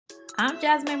I'm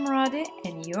Jasmine Moradi,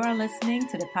 and you are listening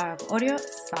to The Power of Audio,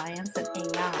 Science, and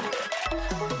AI.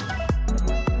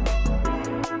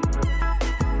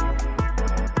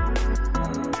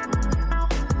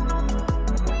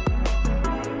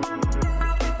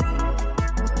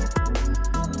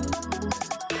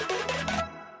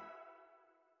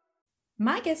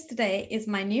 My guest today is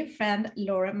my new friend,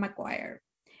 Lauren McGuire.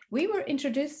 We were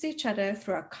introduced to each other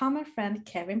through our common friend,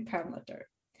 Kevin Perlmutter.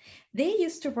 They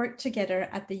used to work together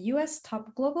at the US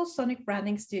top global sonic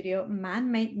branding studio,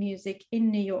 Man Made Music in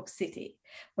New York City,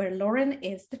 where Lauren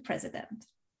is the president.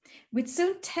 With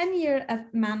soon 10 years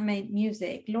at Man Made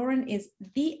Music, Lauren is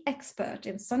the expert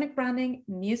in sonic branding,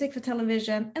 music for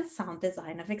television, and sound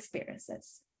design of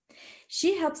experiences.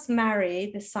 She helps marry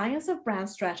the science of brand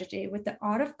strategy with the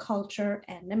art of culture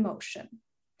and emotion.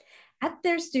 At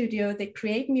their studio, they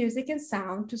create music and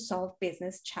sound to solve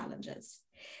business challenges.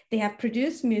 They have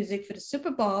produced music for the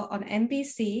Super Bowl on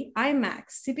NBC,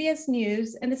 IMAX, CBS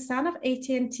News, and the sound of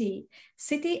AT&T,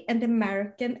 City and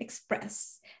American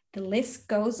Express. The list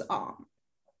goes on.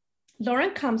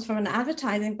 Lauren comes from an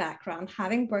advertising background,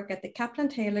 having worked at the Kaplan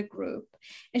Taylor Group,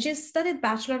 and she studied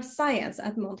Bachelor of Science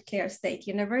at Montclair State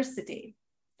University.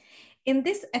 In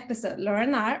this episode, Lauren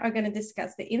and I are going to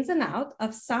discuss the ins and outs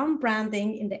of sound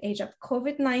branding in the age of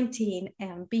COVID-19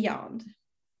 and beyond.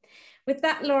 With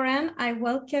that, Lauren, I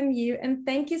welcome you and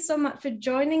thank you so much for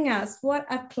joining us. What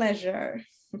a pleasure.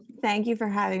 Thank you for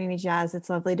having me, Jazz. It's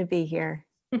lovely to be here.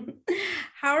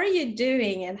 How are you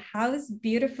doing and how is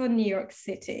beautiful New York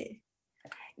City?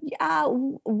 Yeah,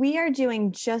 we are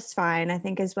doing just fine, I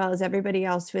think, as well as everybody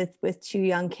else with two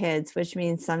young kids, which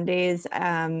means some days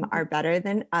are better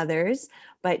than others.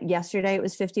 But yesterday it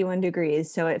was 51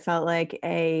 degrees. So it felt like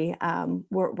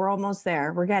we're almost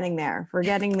there. We're getting there. We're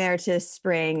getting there to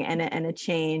spring and a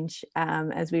change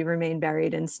as we remain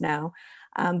buried in snow.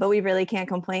 But we really can't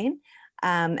complain.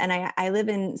 And I live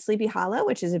in Sleepy Hollow,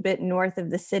 which is a bit north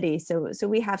of the city. So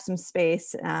we have some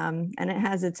space and it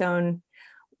has its own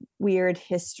weird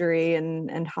history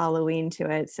and Halloween to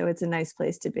it. So it's a nice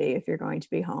place to be if you're going to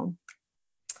be home.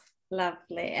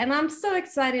 Lovely. And I'm so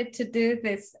excited to do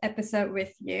this episode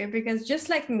with you because just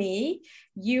like me,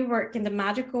 you work in the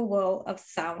magical world of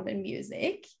sound and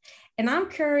music. And I'm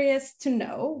curious to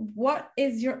know, what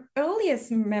is your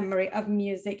earliest memory of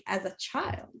music as a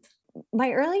child?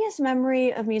 My earliest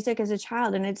memory of music as a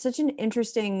child, and it's such an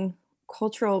interesting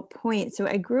cultural point. So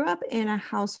I grew up in a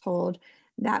household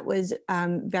that was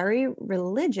very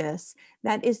religious,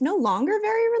 that is no longer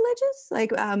very religious.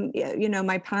 Like,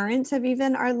 my parents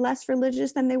are less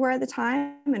religious than they were at the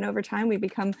time. And over time, we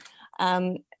become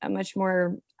a much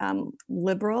more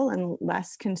liberal and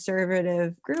less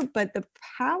conservative group. But the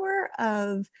power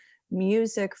of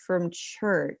music from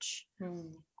church,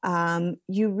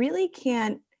 you really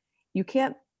can't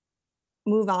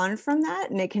move on from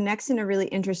that, and it connects in a really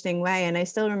interesting way. And I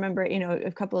still remember,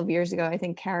 a couple of years ago, I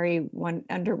think Carrie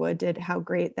Underwood did "How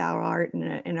Great Thou Art"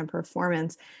 in a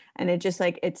performance, and it just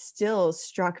it still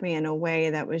struck me in a way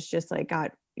that was just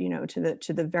got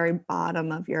to the very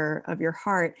bottom of your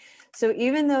heart. So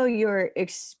even though your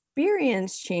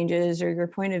experience changes or your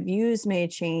point of views may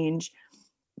change,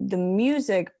 the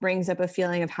music brings up a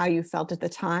feeling of how you felt at the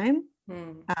time.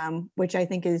 Which I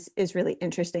think is really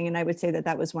interesting. And I would say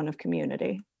that was one of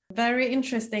community. Very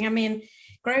interesting. I mean,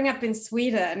 growing up in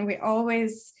Sweden, we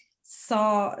always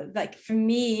saw, for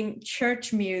me,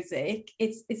 church music,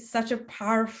 it's such a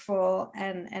powerful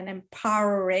and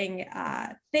empowering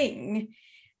thing.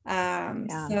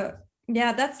 So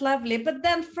yeah, that's lovely. But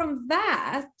then from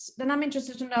that, I'm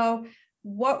interested to know,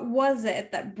 what was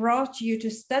it that brought you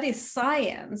to study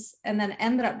science and then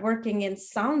ended up working in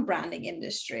sound branding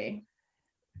industry?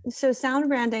 So sound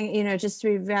branding, just to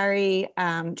be very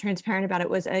transparent about it,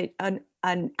 was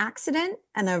an accident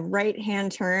and a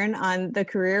right-hand turn on the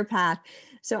career path.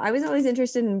 So I was always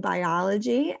interested in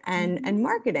biology and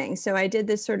marketing. So I did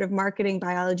this sort of marketing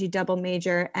biology double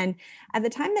major. And at the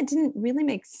time, that didn't really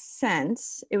make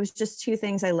sense. It was just two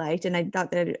things I liked, and I thought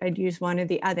that I'd use one or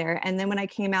the other. And then when I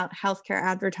came out, healthcare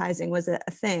advertising was a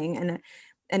thing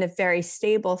and a very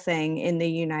stable thing in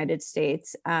the United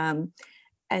States.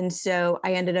 And so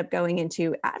I ended up going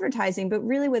into advertising, but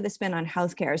really with a spin on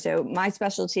healthcare. So my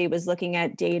specialty was looking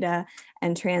at data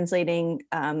and translating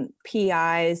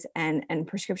PIs and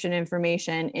prescription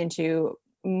information into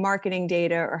marketing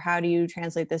data, or how do you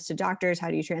translate this to doctors? How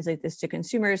do you translate this to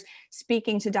consumers?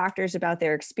 Speaking to doctors about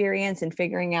their experience and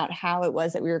figuring out how it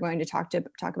was that we were going to talk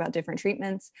about different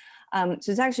treatments. So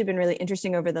it's actually been really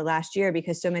interesting over the last year,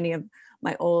 because so many of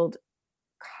my old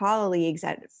colleagues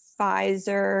at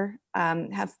Pfizer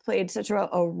have played such a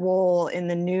role in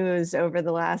the news over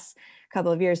the last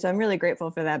couple of years. So I'm really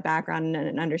grateful for that background and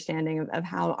an understanding of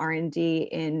how R&D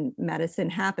in medicine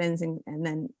happens and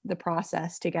then the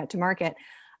process to get to market.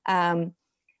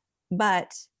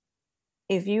 But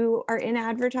if you are in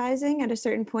advertising, at a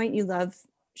certain point, you love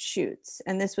shoots.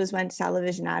 And this was when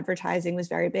television advertising was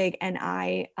very big. And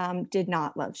I did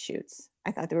not love shoots.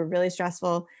 I thought they were really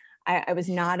stressful. I was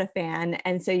not a fan.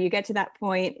 And so you get to that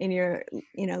point in your,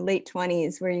 late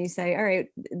 20s where you say, all right,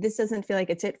 this doesn't feel like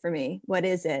it's it for me. What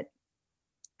is it?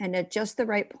 And at just the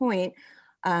right point,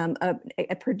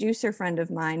 a producer friend of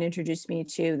mine introduced me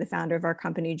to the founder of our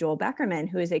company, Joel Beckerman,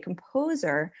 who is a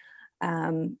composer.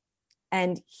 And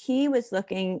he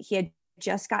had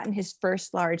just gotten his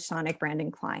first large sonic branding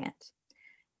client.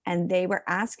 And they were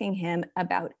asking him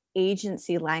about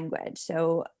agency language.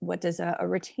 So what does a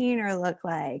retainer look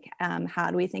like? How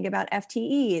do we think about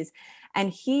FTEs? And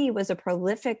he was a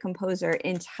prolific composer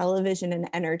in television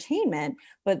and entertainment,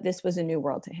 but this was a new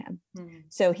world to him.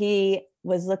 So he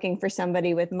was looking for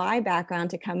somebody with my background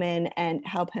to come in and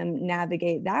help him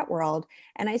navigate that world.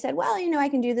 And I said, well, I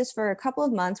can do this for a couple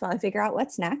of months while I figure out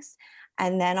what's next.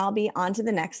 And then I'll be on to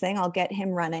the next thing. I'll get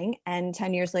him running. And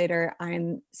 10 years later,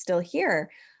 I'm still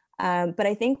here. But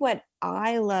I think what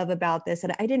I love about this,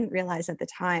 and I didn't realize at the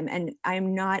time, and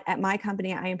I'm not at my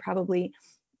company, I am probably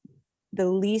the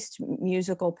least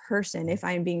musical person, if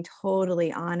I'm being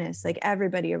totally honest. Like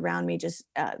everybody around me just,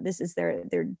 this is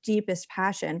their deepest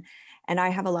passion. And I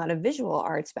have a lot of visual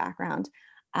arts background.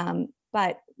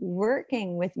 But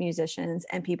working with musicians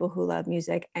and people who love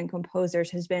music and composers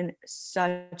has been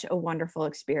such a wonderful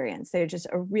experience. They're just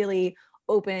a really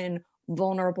open,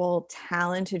 vulnerable,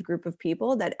 talented group of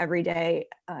people that every day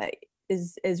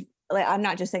is like, I'm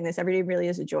not just saying this, every day really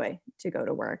is a joy to go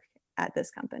to work at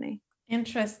this company.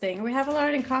 Interesting. We have a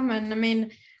lot in common. I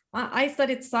mean, I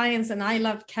studied science and I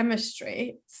love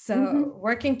chemistry. So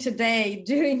working today,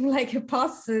 doing like a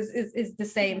process is the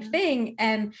same thing.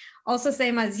 And also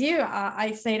same as you,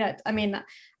 I say that, I mean,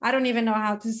 I don't even know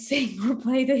how to sing or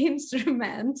play the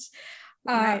instrument.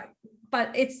 Right.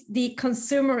 But it's the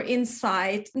consumer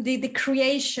insight, the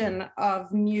creation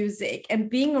of music and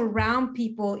being around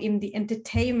people in the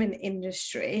entertainment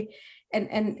industry.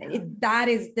 That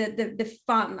is the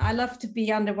fun. I love to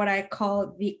be under what I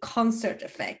call the concert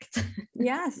effect.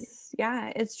 Yes.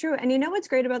 Yeah, it's true. And what's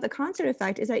great about the concert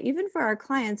effect is that even for our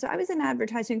clients, so I was in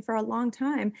advertising for a long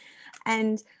time,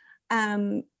 and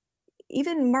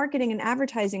even marketing and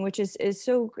advertising, which is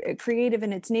so creative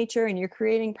in its nature, and you're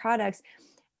creating products,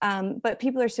 but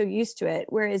people are so used to it.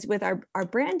 Whereas with our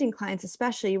branding clients,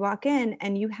 especially, you walk in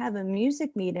and you have a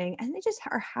music meeting and they just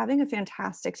are having a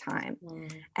fantastic time.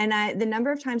 And the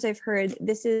number of times I've heard,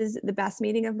 this is the best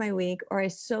meeting of my week, or I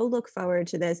so look forward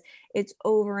to this, it's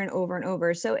over and over and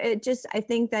over. So I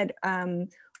think that I'm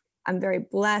very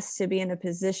blessed to be in a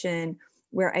position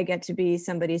where I get to be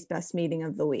somebody's best meeting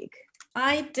of the week.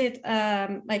 I did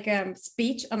a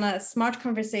speech on a smart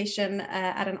conversation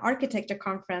at an architecture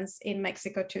conference in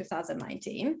Mexico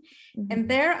 2019. And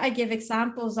there I give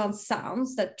examples on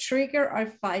sounds that trigger our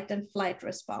fight and flight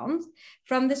response,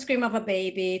 from the scream of a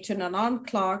baby to an alarm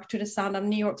clock to the sound of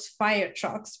New York's fire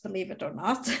trucks, believe it or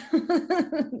not.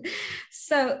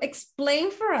 So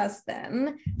explain for us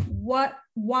then,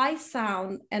 why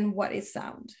sound and what is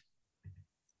sound?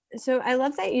 So I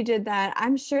love that you did that.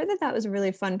 I'm sure that was a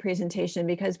really fun presentation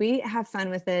because we have fun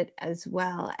with it as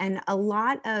well. And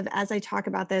as I talk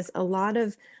about this, a lot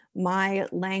of my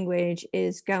language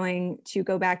is going to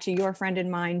go back to your friend and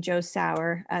mine, Joe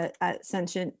Sauer at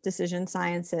Sentient Decision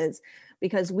Sciences,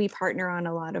 because we partner on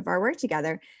a lot of our work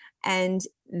together. And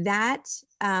that,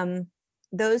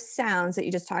 those sounds that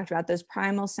you just talked about, those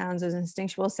primal sounds, those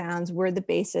instinctual sounds, were the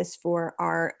basis for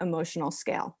our emotional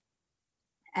scale,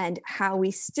 and how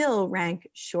we still rank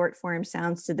short form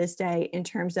sounds to this day in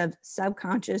terms of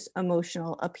subconscious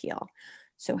emotional appeal.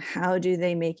 So how do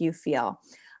they make you feel?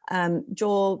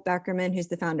 Joel Beckerman, who's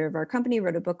the founder of our company,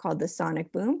 wrote a book called The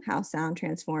Sonic Boom: How Sound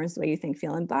Transforms the Way You Think,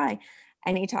 Feel, and Buy.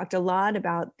 And he talked a lot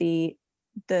about the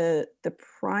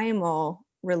primal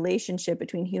relationship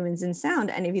between humans and sound.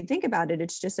 And if you think about it,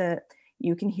 it's just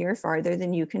you can hear farther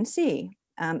than you can see.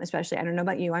 Especially, I don't know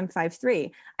about you, I'm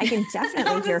 5'3". I can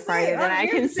definitely hear farther than I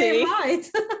can see. Right.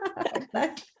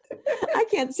 I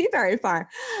can't see very far.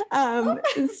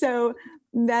 So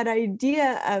that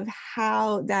idea of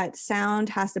how that sound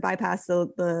has to bypass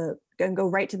and go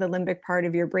right to the limbic part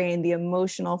of your brain, the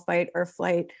emotional fight or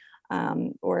flight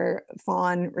or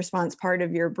fawn response part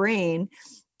of your brain,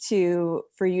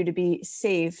 for you to be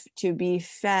safe, to be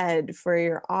fed, for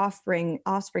your offspring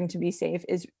to be safe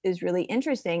is really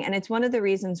interesting. And it's one of the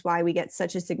reasons why we get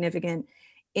such a significant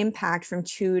impact from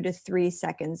 2 to 3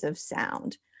 seconds of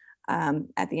sound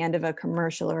at the end of a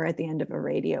commercial or at the end of a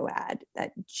radio ad,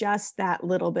 that just that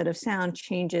little bit of sound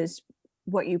changes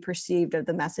what you perceived of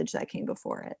the message that came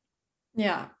before it.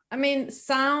 Yeah, I mean,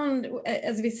 sound,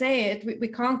 as we say it, we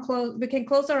can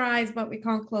close our eyes, but we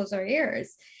can't close our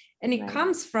ears. And it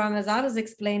comes from, as I was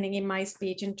explaining in my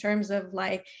speech, in terms of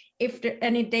like, if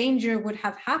any danger would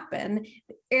have happened,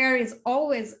 the ear is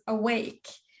always awake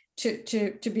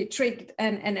to be tricked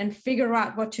and figure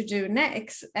out what to do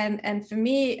next. And for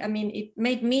me, I mean, it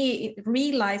made me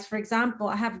realize, for example,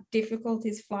 I have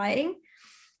difficulties flying,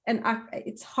 and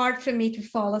it's hard for me to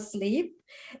fall asleep.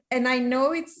 And I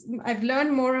know I've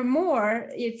learned more and more,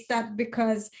 it's that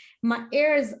because my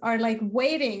ears are like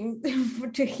waiting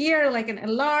to hear like an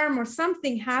alarm or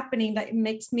something happening that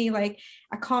makes me like,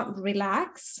 I can't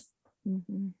relax.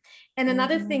 Mm-hmm. And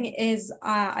another thing is,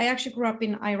 I actually grew up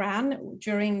in Iran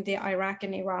during the Iraq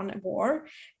and Iran war.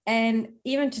 And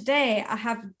even today, I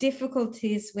have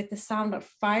difficulties with the sound of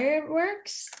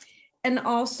fireworks. And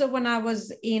also when I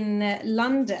was in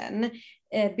London,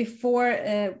 before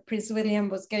Prince William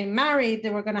was getting married,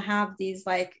 they were going to have these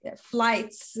like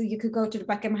flights. You could go to the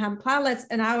Buckingham Palace.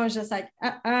 And I was just like,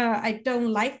 I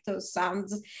don't like those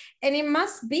sounds. And it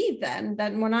must be then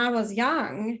that when I was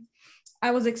young, I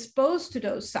was exposed to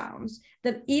those sounds,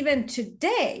 that even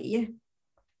today,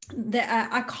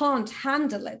 I can't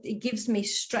handle it. It gives me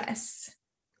stress.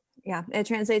 Yeah, it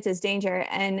translates as danger.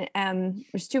 And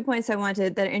there's 2 points I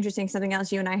wanted that are interesting. Something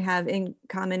else you and I have in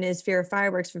common is fear of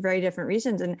fireworks for very different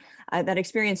reasons. And that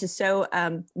experience is so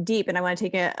deep. And I want to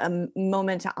take a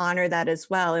moment to honor that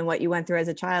as well, and what you went through as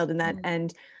a child, and that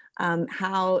and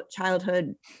how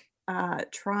childhood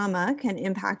trauma can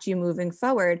impact you moving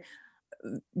forward.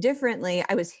 Differently,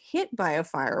 I was hit by a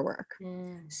firework.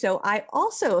 So I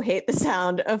also hate the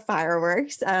sound of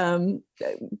fireworks.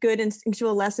 Good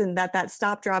instinctual lesson that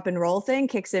stop, drop, and roll thing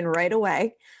kicks in right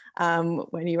away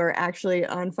when you are actually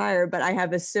on fire. But I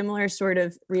have a similar sort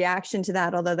of reaction to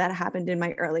that, although that happened in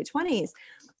my early 20s.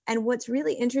 And what's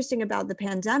really interesting about the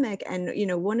pandemic, and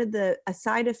one of a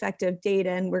side effect of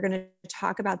data, and we're going to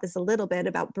talk about this a little bit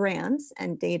about brands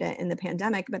and data in the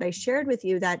pandemic, but I shared with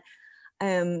you that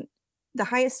the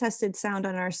highest tested sound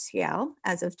on our scale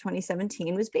as of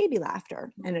 2017 was baby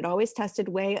laughter. And it always tested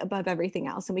way above everything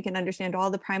else. And we can understand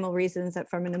all the primal reasons that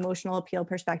from an emotional appeal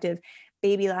perspective,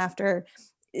 baby laughter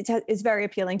is very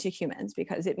appealing to humans,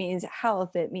 because it means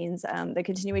health, it means the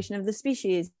continuation of the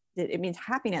species, it means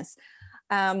happiness.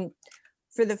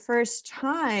 For the first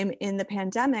time in the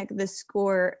pandemic, the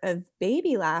score of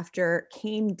baby laughter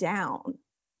came down.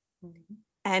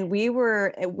 And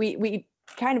we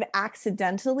kind of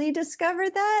accidentally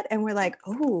discovered that, and we're like,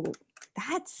 oh,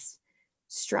 that's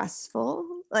stressful.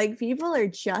 Like, people are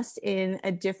just in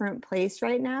a different place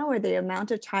right now, where the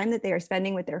amount of time that they are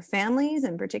spending with their families,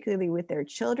 and particularly with their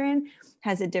children,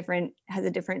 has a different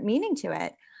meaning to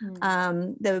it.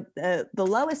 The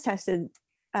lowest tested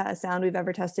sound we've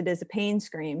ever tested is a pain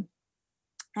scream.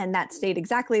 And that stayed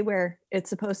exactly where it's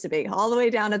supposed to be, all the way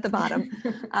down at the bottom.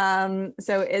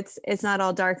 So it's not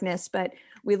all darkness, but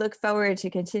we look forward to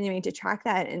continuing to track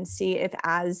that and see if,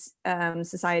 as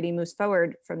society moves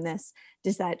forward from this,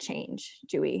 does that change?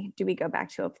 Do we go back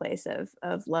to a place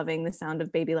of loving the sound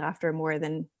of baby laughter more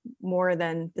than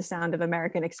the sound of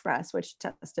American Express, which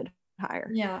tested higher?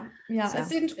 Yeah. So.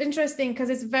 It's interesting because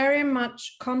it's very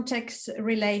much context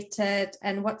related,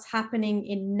 and what's happening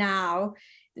in now,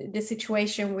 the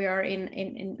situation we are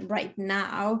in right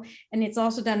now. And it's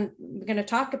also then, we're going to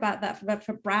talk about that, but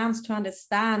for brands to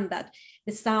understand that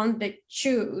the sound they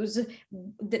choose,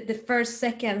 the first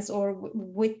seconds, or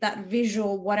with that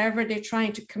visual, whatever they're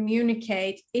trying to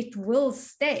communicate, it will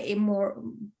stay more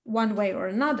one way or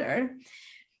another.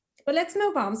 But let's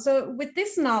move on. So with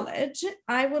this knowledge,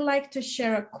 I would like to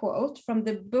share a quote from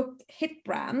the book Hit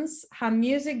Brands: How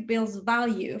Music Builds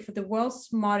Value for the World's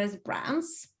Smartest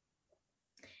Brands.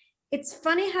 It's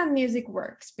funny how music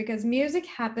works, because music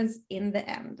happens in the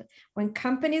end, when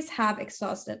companies have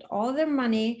exhausted all their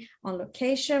money on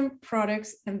location,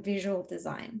 products, and visual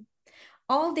design.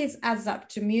 All this adds up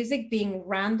to music being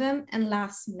random and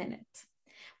last minute.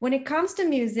 When it comes to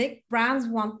music, brands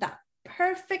want that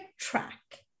perfect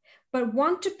track, but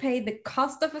want to pay the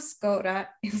cost of a Skoda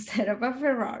instead of a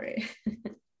Ferrari.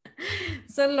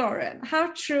 So Lauren,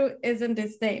 how true isn't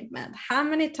this statement? How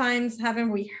many times haven't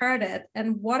we heard it?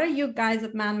 And what are you guys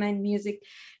at Man Made Music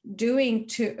doing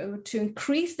to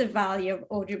increase the value of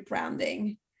audio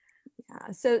branding?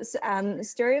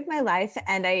 Story of my life.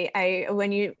 And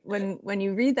when you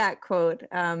read that quote,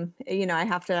 I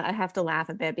have to laugh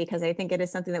a bit, because I think it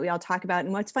is something that we all talk about.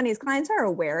 And what's funny is clients are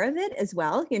aware of it as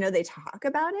well. They talk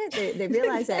about it, they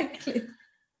realize Exactly. it.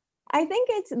 I think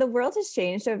the world has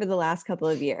changed over the last couple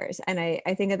of years. And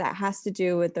I think that has to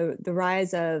do with the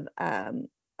rise of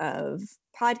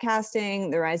podcasting,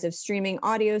 the rise of streaming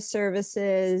audio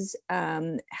services,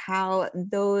 how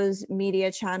those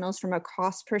media channels from a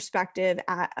cost perspective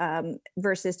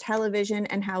versus television,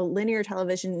 and how linear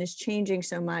television is changing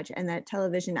so much, and that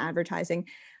television advertising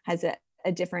has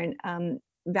a different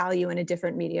value and a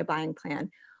different media buying plan.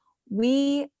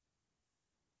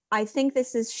 I think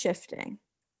this is shifting.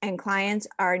 And clients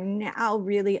are now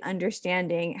really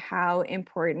understanding how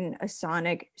important a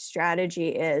sonic strategy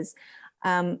is.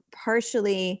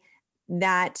 Partially,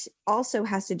 that also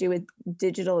has to do with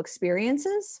digital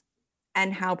experiences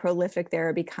and how prolific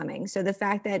they're becoming. So the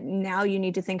fact that now you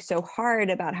need to think so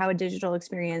hard about how a digital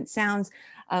experience sounds,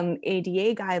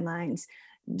 ADA guidelines,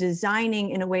 designing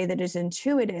in a way that is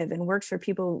intuitive and works for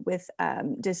people with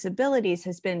disabilities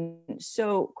has been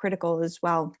so critical as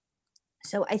well.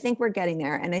 So I think we're getting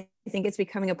there. And I think it's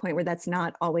becoming a point where that's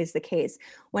not always the case.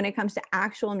 When it comes to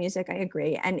actual music, I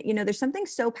agree. And, there's something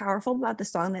so powerful about the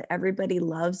song that everybody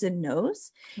loves and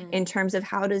knows in terms of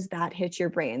how does that hit your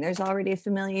brain? There's already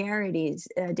familiarities.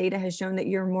 Data has shown that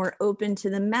you're more open to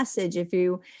the message if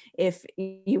you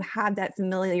have that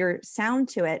familiar sound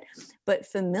to it. But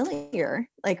familiar,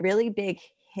 like really big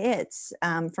hits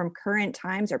from current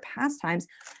times or past times,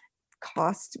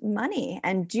 cost money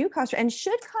and should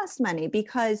cost money,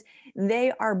 because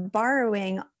they are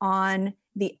borrowing on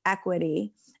the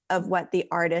equity of what the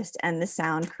artist and the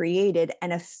sound created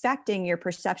and affecting your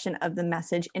perception of the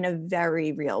message in a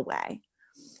very real way.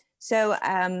 So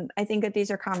I think that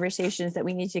these are conversations that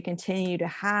we need to continue to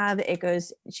have. It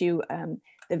goes to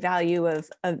the value of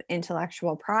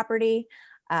intellectual property.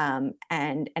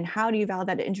 And how do you value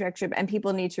that intellectual? And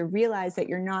people need to realize that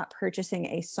you're not purchasing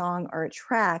a song or a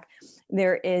track.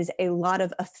 There is a lot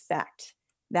of effect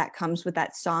that comes with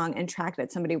that song and track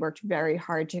that somebody worked very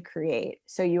hard to create.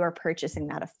 So you are purchasing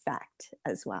that effect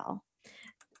as well.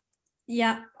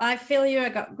 Yeah, I feel you. I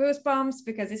got goosebumps,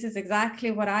 because this is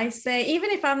exactly what I say. Even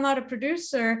if I'm not a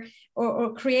producer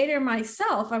or creator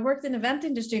myself, I worked in the event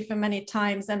industry for many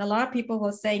times, and a lot of people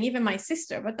were saying, even my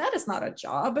sister, but that is not a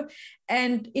job.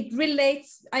 And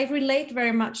I relate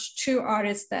very much to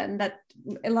artists then, that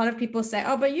a lot of people say,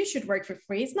 oh, but you should work for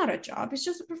free. It's not a job, it's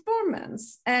just a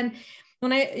performance. And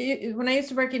when I used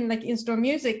to work in in-store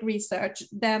music research,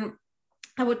 then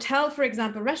I would tell, for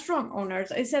example, restaurant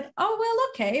owners, I said, oh,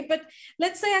 well, okay, but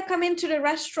let's say I come into the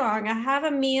restaurant, I have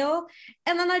a meal,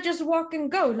 and then I just walk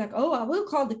and go, like, oh, I will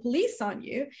call the police on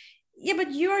you. Yeah,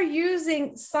 but you're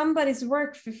using somebody's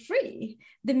work for free.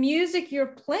 The music you're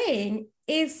playing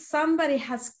is somebody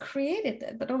has created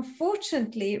it. But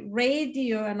unfortunately,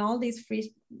 radio and all these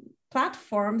free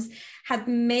platforms have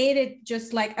made it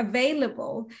just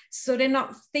available. So they're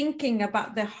not thinking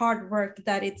about the hard work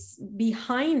that it's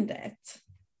behind it.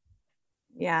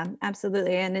 Yeah,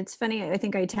 absolutely. And it's funny, I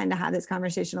think I tend to have this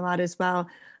conversation a lot as well.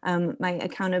 My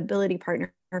accountability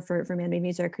partner for Man Made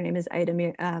Music, her name is Ida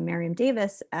Miriam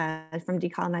Davis from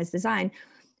Decolonized Design,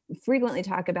 frequently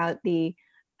talk about the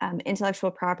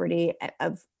intellectual property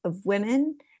of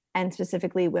women, and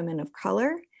specifically women of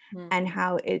color, and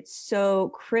how it's so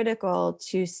critical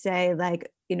to say,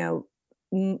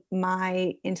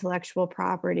 my intellectual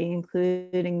property,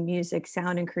 including music,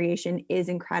 sound, and creation, is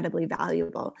incredibly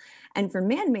valuable. And for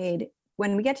Man Made,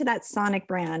 when we get to that sonic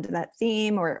brand, that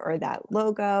theme or that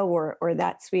logo or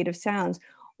that suite of sounds,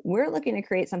 we're looking to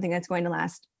create something that's going to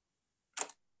last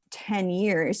 10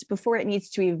 years before it needs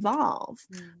to evolve.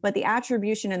 But the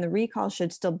attribution and the recall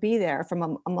should still be there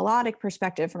from a melodic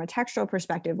perspective, from a textural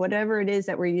perspective, whatever it is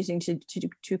that we're using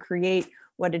to create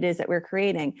what it is that we're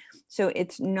creating. So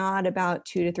it's not about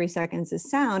 2 to 3 seconds of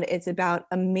sound. It's about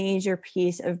a major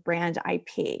piece of brand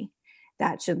IP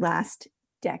that should last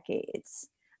decades.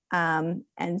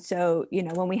 And so,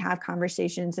 when we have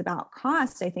conversations about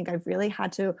costs, I think I've really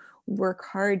had to work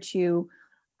hard to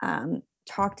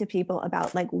talk to people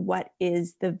about what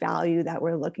is the value that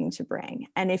we're looking to bring.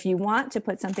 And if you want to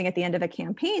put something at the end of a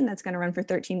campaign that's going to run for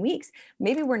 13 weeks,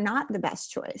 maybe we're not the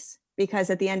best choice, because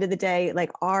at the end of the day,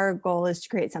 our goal is to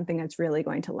create something that's really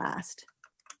going to last.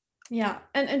 Yeah.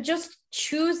 And just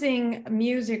choosing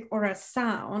music or a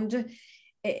sound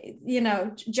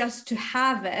just to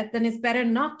have it, then it's better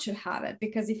not to have it,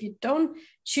 because if you don't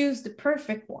choose the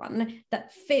perfect one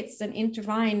that fits and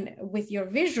intertwine with your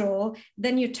visual,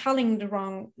 then you're telling the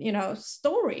wrong,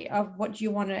 story of what you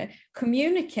want to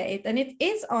communicate. And it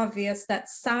is obvious that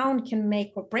sound can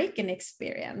make or break an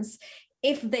experience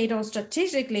if they don't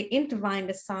strategically intertwine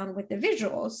the sound with the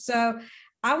visuals. So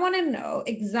I want to know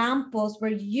examples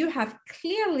where you have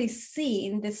clearly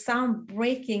seen the sound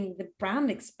breaking the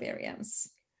brand experience.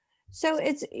 So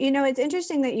it's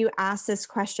interesting that you asked this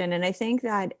question. And I think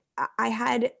that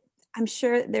I'm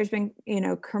sure there's been,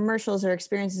 commercials or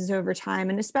experiences over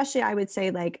time. And especially I would say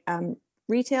like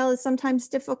retail is sometimes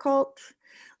difficult.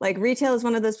 Like retail is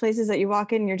one of those places that you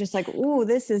walk in and you're just like, ooh,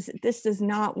 this does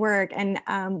not work. And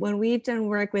when we've done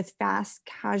work with fast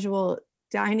casual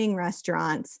dining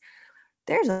restaurants,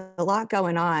 there's a lot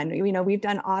going on. We've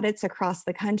done audits across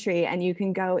the country, and you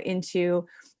can go into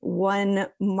one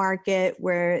market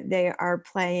where they are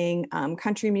playing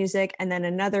country music, and then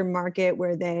another market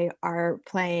where they are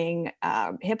playing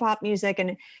hip hop music.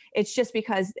 And it's just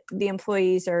because the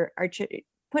employees are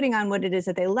putting on what it is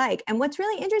that they like. And what's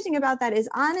really interesting about that is,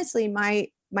 honestly, my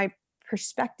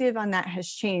perspective on that has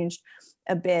changed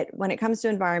a bit when it comes to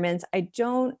environments.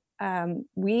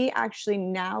 We actually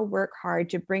now work hard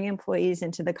to bring employees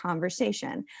into the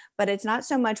conversation, but it's not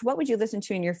so much what would you listen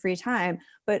to in your free time,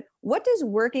 but what does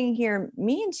working here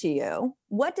mean to you?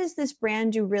 What does this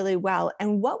brand do really well?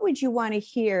 And what would you want to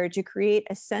hear to create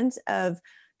a sense of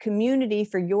community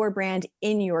for your brand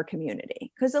in your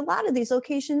community? Because a lot of these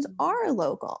locations are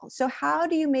local. So how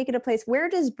do you make it a place? Where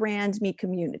does brand meet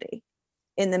community?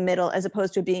 In the middle, as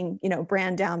opposed to being,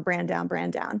 brand down, brand down,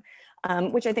 brand down.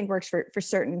 Which I think works for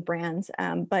certain brands,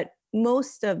 but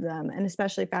most of them, and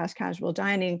especially fast casual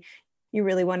dining, you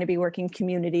really want to be working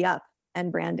community up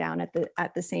and brand down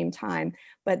at the same time.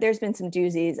 But there's been some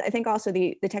doozies. I think also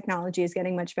the technology is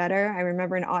getting much better. I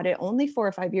remember an audit only 4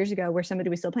 or 5 years ago where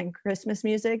somebody was still playing Christmas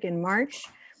music in March,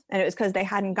 and it was because they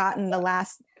hadn't gotten the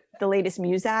latest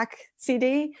Muzak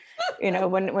CD,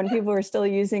 when people were still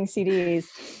using CDs.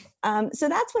 So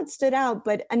that's what stood out.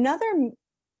 But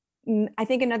I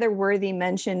think another worthy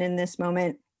mention in this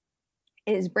moment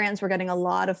is brands were getting a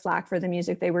lot of flack for the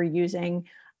music they were using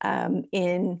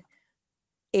in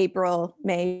April,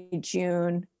 May,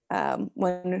 June,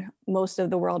 when most of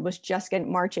the world was just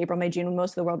getting March, April, May, June, when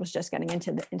most of the world was just getting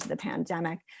into the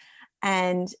pandemic.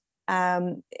 And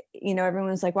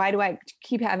everyone was like, why do I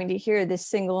keep having to hear this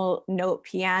single note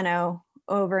piano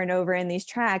over and over in these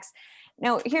tracks?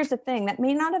 Now, here's the thing, that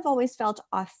may not have always felt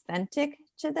authentic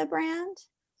to the brand.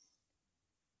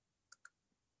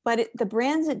 But the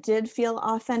brands it did feel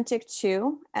authentic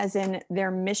to, as in their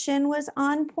mission was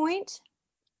on point,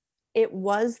 it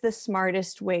was the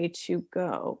smartest way to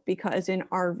go. Because in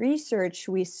our research,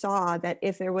 we saw that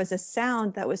if there was a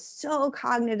sound that was so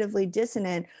cognitively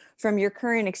dissonant from your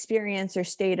current experience or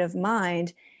state of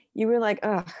mind, you were like,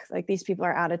 oh, like these people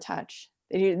are out of touch.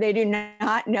 They do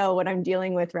not know what I'm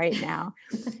dealing with right now.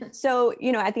 So,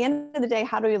 at the end of the day,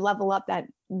 how do we level up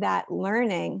that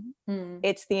learning?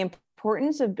 It's the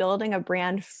importance of building a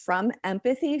brand from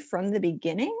empathy from the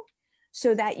beginning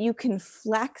so that you can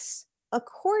flex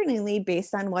accordingly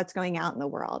based on what's going out in the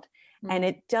world. And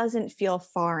it doesn't feel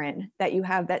foreign that you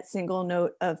have that single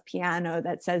note of piano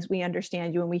that says, we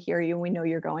understand you and we hear you and we know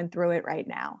you're going through it right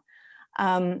now.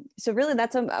 So really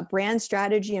that's a brand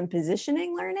strategy and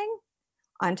positioning learning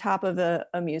on top of a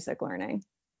music learning.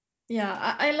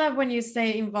 Yeah, I love when you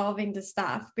say involving the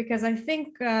staff, because I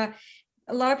think a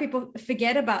lot of people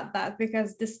forget about that,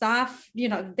 because the staff,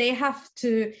 they have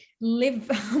to live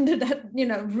under that,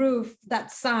 roof,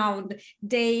 that sound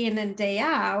day in and day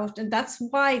out. And that's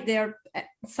why they're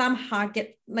somehow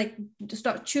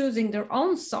start choosing their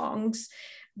own songs,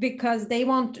 because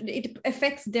it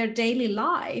affects their daily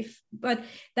life. But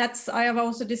I have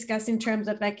also discussed in terms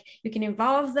of you can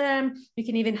involve them, you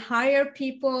can even hire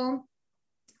people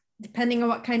depending on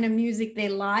what kind of music they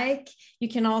like. You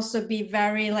can also be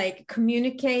very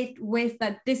communicate with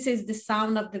that this is the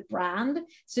sound of the brand,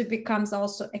 so it becomes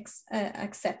also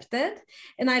accepted.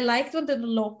 And I liked the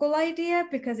local idea,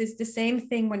 because it's the same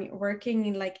thing when you're working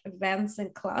in events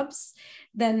and clubs.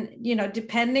 Then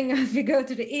depending if you go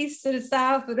to the east or the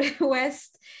south or the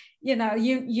west, you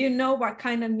know what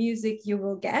kind of music you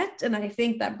will get. And I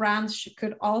think that brands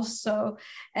could also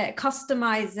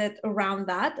customize it around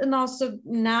that. And also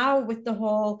now with the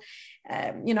whole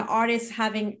artists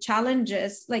having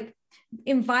challenges,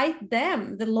 invite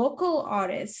them, the local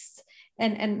artists,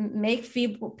 and make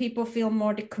people feel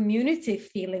more the community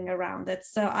feeling around it.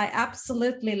 So I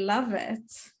absolutely love it.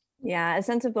 Yeah, a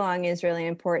sense of belonging is really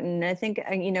important. And I think,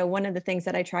 one of the things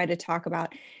that I try to talk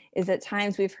about is at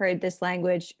times we've heard this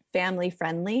language family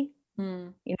friendly,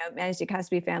 Mm. managed it has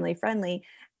to be family friendly.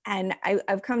 And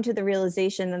I've come to the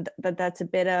realization that that's a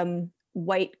bit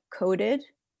white coded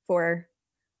for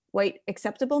white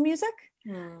acceptable music.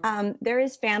 Mm. There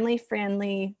is family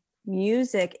friendly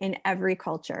music in every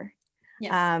culture.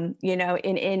 Yes.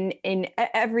 In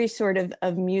every sort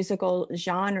of musical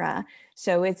genre.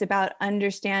 So it's about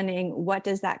understanding what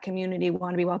does that community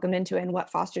want to be welcomed into and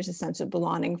what fosters a sense of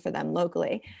belonging for them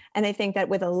locally. And I think that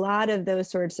with a lot of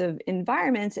those sorts of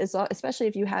environments, especially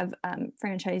if you have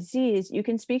franchisees, you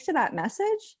can speak to that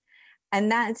message. And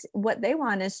that's what they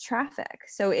want is traffic.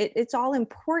 So it's all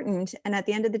important. And at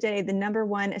the end of the day, the number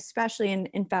one, especially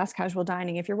in fast casual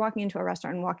dining, if you're walking into a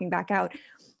restaurant and walking back out,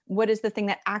 what is the thing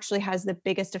that actually has the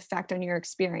biggest effect on your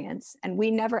experience? And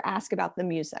we never ask about the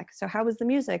music. So how was the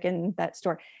music in that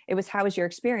store? It was, how was your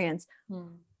experience?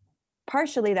 Mm.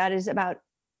 Partially that is about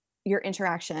your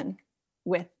interaction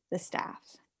with the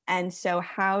staff. And so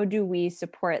how do we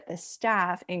support the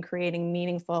staff in creating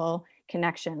meaningful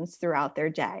connections throughout their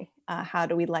day? How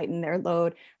do we lighten their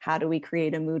load? How do we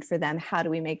create a mood for them? How do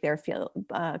we make their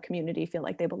community feel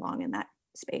like they belong in that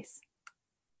space?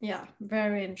 Yeah,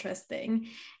 very interesting.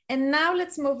 And now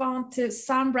let's move on to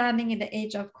sound branding in the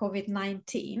age of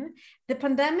COVID-19. The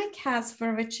pandemic has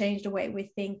forever changed the way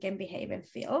we think and behave and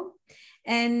feel.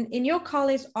 And in your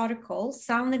college article,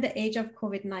 Sound in the Age of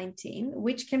COVID-19,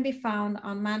 which can be found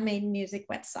on Man Made Music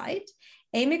website,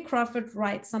 Amy Crawford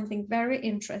writes something very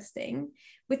interesting.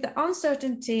 With the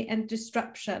uncertainty and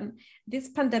disruption this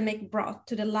pandemic brought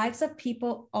to the lives of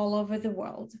people all over the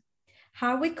world,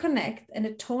 how we connect and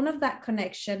the tone of that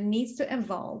connection needs to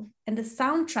evolve, and the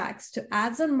soundtracks to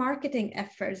ads and marketing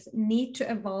efforts need to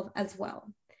evolve as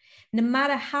well. No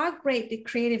matter how great the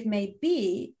creative may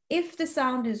be, if the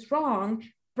sound is wrong,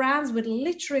 brands would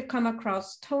literally come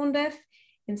across tone deaf,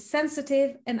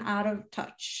 insensitive, and out of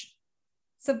touch.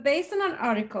 So based on an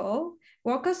article,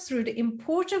 walk us through the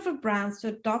importance for brands to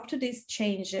adopt to these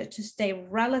changes to stay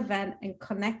relevant and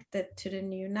connected to the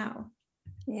new now.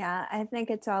 Yeah, I think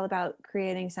it's all about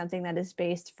creating something that is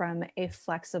based from a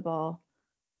flexible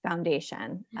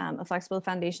foundation, a flexible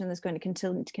foundation that's going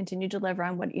to continue to deliver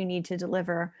on what you need to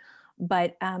deliver,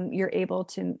 but you're able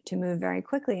to move very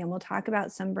quickly. And we'll talk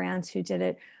about some brands who did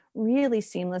it really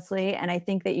seamlessly. And I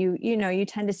think that you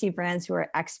tend to see brands who are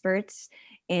experts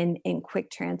in quick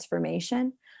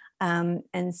transformation.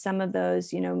 And some of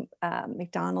those,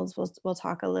 McDonald's we'll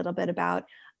talk a little bit about.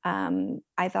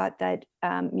 I thought that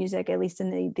music, at least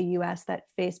in the US, that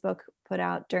Facebook put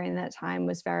out during that time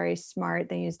was very smart.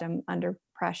 They used them under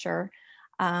pressure,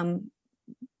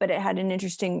 but it had an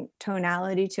interesting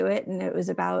tonality to it, and it was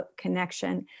about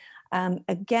connection.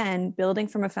 Again, building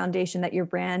from a foundation that your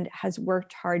brand has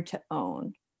worked hard to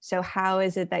own. So how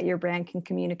is it that your brand can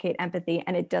communicate empathy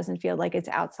and it doesn't feel like it's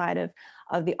outside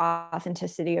of the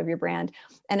authenticity of your brand?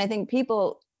 And I think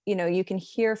people, you can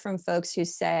hear from folks who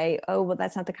say, oh, well,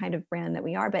 that's not the kind of brand that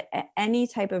we are, but any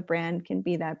type of brand can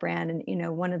be that brand.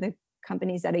 And, one of the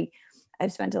companies that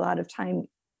I've spent a lot of time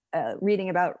reading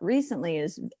about recently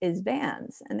is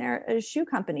Vans, and they're a shoe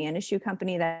company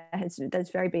that's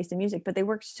very based in music, but they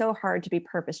work so hard to be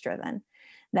purpose driven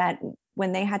that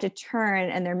when they had to turn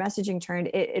and their messaging turned,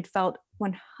 it felt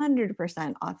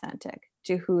 100% authentic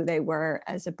to who they were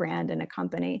as a brand and a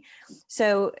company.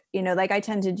 So, like I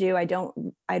tend to do, I don't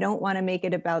want to make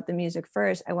it about the music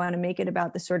first. I want to make it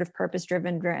about the sort of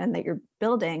purpose-driven brand that you're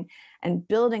building, and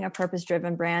building a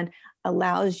purpose-driven brand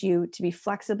allows you to be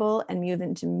flexible and move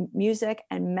into music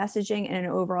and messaging and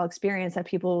an overall experience that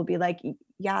people will be like,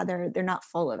 yeah, they're not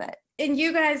full of it. And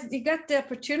you got the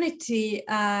opportunity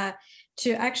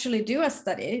to actually do a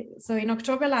study. So in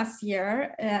October last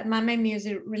year, Man Made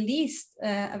Music released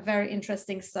a very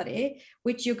interesting study,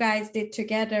 which you guys did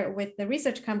together with the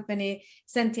research company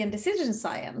Sentient Decision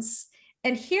Science.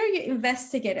 And here you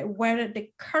investigated whether the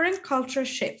current cultural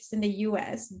shifts in the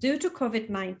US due to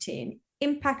COVID-19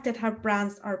 impacted how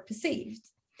brands are perceived.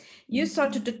 You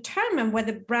start to determine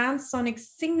whether brand sonic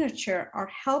signature are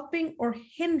helping or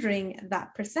hindering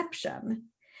that perception.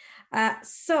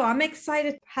 So I'm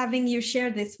excited having you share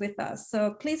this with us.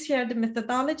 So please share the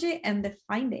methodology and the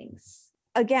findings.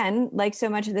 Again, like so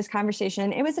much of this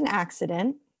conversation, it was an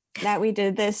accident that we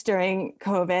did this during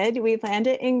COVID. We planned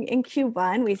it in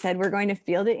Q1. We said we're going to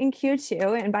field it in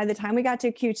Q2. And by the time we got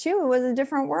to Q2, it was a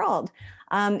different world.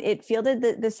 It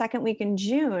fielded the second week in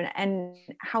June, and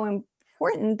how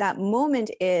important that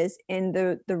moment is in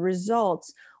the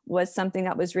results was something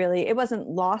that was really, it wasn't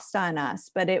lost on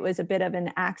us, but it was a bit of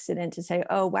an accident to say,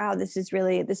 oh, wow, this is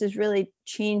really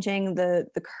changing the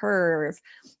curve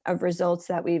of results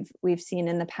that we've seen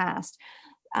in the past.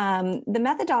 The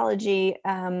methodology,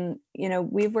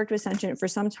 we've worked with Sentient for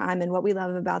some time, and what we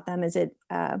love about them is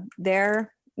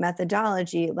their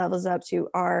methodology levels up to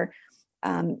our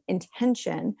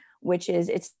intention, which is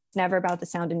it's never about the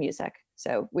sound and music.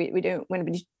 So we don't want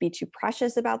to be too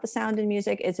precious about the sound and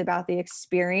music. It's about the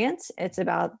experience. It's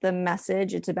about the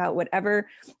message. It's about whatever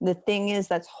the thing is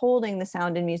that's holding the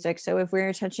sound and music. So if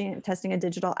we're testing a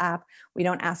digital app, we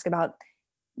don't ask about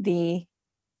the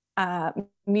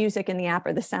music in the app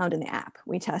or the sound in the app.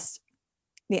 We test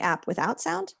the app without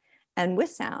sound and with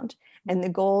sound. And the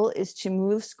goal is to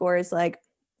move scores like,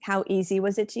 how easy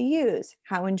was it to use?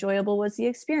 How enjoyable was the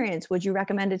experience? Would you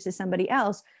recommend it to somebody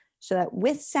else? So that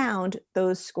with sound,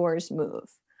 those scores move.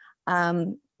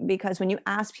 Because when you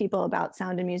ask people about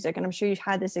sound and music, and I'm sure you've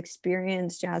had this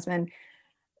experience, Jasmine,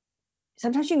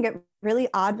 sometimes you can get really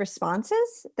odd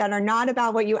responses that are not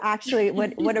about what you actually,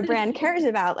 what a brand cares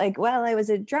about. Like, well, I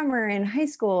was a drummer in high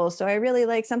school, so I really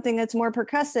like something that's more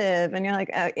percussive. And you're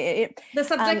like, the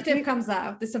subjective comes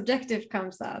out. The subjective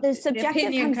comes out. The subjective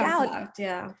opinion comes out.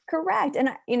 Yeah. Correct.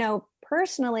 And,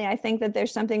 personally, I think that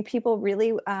there's something people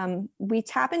really, we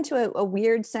tap into a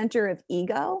weird center of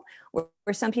ego where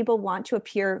some people want to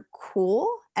appear cool,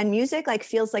 and music like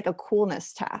feels like a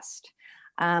coolness test.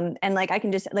 And like, I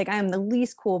can just like, I am the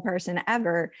least cool person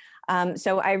ever.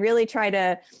 So I really try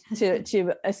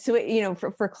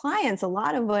for clients, a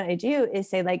lot of what I do is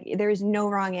say like, there is no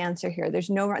wrong answer here. There's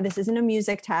no wrong, this isn't a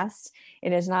music test.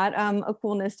 It is not a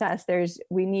coolness test.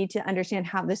 we need to understand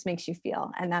how this makes you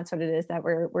feel. And that's what it is that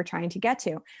we're trying to get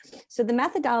to. So the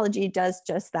methodology does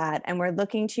just that. And we're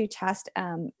looking to test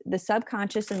the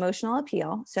subconscious emotional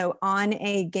appeal. So on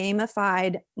a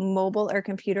gamified mobile or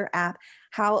computer app,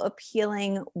 how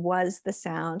appealing was the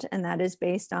sound? And that is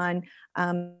based on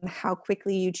how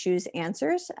quickly you choose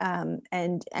answers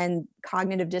and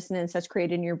cognitive dissonance that's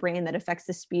created in your brain that affects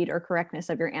the speed or correctness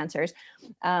of your answers,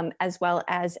 as well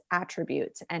as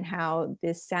attributes and how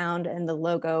the sound and the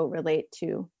logo relate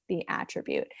to the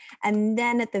attribute. And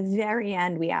then at the very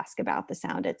end, we ask about the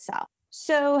sound itself.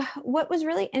 So what was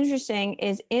really interesting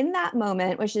is in that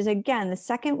moment, which is again, the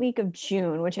second week of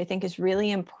June, which I think is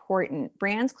really important,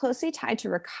 brands closely tied to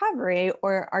recovery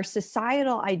or our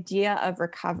societal idea of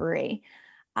recovery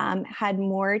had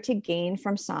more to gain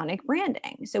from Sonic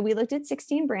branding. So we looked at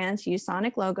 16 brands, used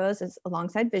Sonic logos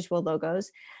alongside visual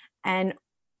logos, and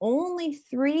only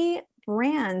 3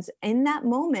 brands in that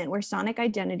moment where Sonic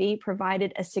identity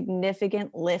provided a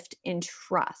significant lift in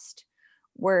trust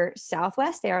were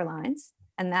Southwest Airlines,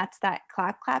 and that's that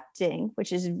clap, clap, ding,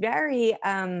 which is very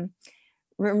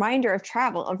reminder of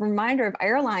travel, a reminder of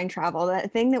airline travel,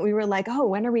 that thing that we were like, oh,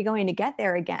 when are we going to get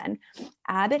there again?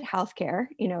 Abbott Healthcare,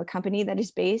 a company that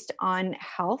is based on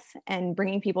health and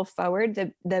bringing people forward.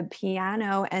 The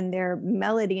piano and their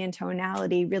melody and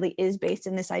tonality really is based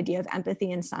in this idea of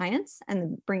empathy and science and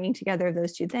the bringing together of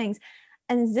those two things.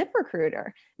 And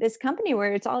ZipRecruiter, this company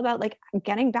where it's all about like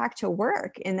getting back to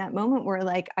work in that moment where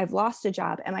like, I've lost a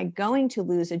job. Am I going to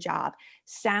lose a job?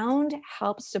 Sound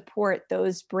helps support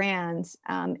those brands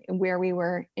where we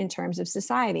were in terms of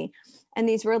society. And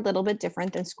these were a little bit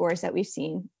different than scores that we've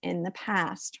seen in the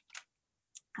past.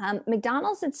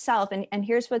 McDonald's itself, and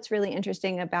here's what's really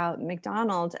interesting about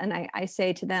McDonald's, and I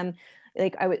say to them,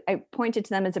 like I pointed to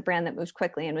them as a brand that moves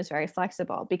quickly and was very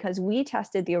flexible because we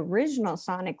tested the original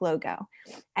Sonic logo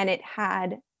and it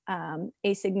had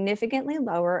a significantly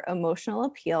lower emotional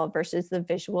appeal versus the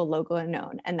visual logo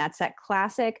known. And that's that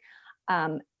classic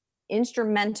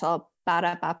instrumental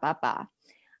ba-da-ba-ba-ba.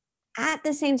 At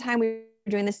the same time we were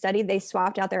doing the study, they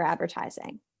swapped out their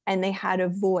advertising and they had a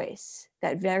voice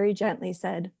that very gently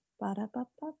said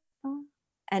ba-da-ba-ba-ba.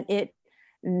 And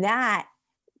that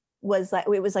was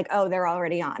like, oh, they're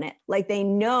already on it. Like they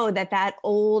know that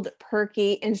old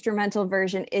perky instrumental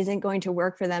version isn't going to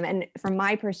work for them. And from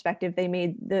my perspective, they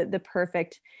made the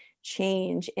perfect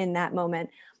change in that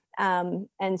moment.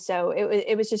 And so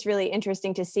it was just really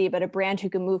interesting to see, but a brand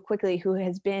who can move quickly, who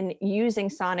has been using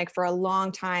Sonic for a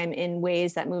long time in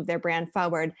ways that move their brand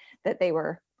forward, that they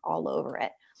were all over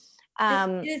it.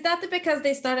 Is that because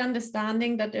they start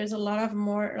understanding that there's a lot of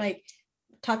more like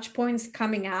touch points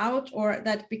coming out, or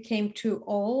that became too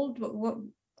old?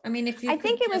 I mean, if you I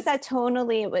think it was that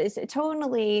tonally, it was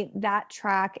tonally that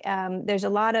track. There's a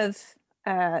lot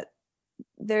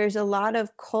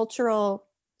of cultural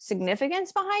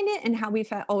significance behind it and how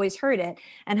we've always heard it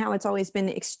and how it's always been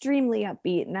extremely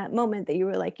upbeat in that moment that you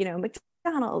were like,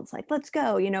 McDonald's, like, let's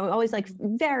go, always like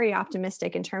very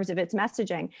optimistic in terms of its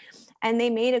messaging. And they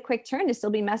made a quick turn to still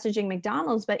be messaging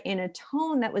McDonald's, but in a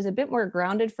tone that was a bit more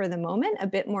grounded for the moment, a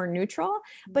bit more neutral,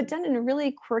 but done in a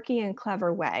really quirky and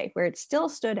clever way where it still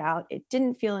stood out. It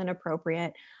didn't feel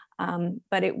inappropriate.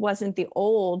 But it wasn't the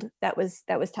old that was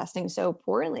testing so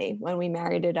poorly when we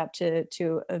married it up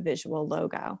to a visual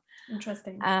logo.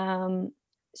 Interesting.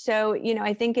 So,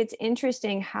 I think it's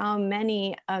interesting how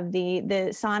many of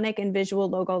the Sonic and visual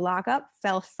logo lockup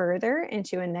fell further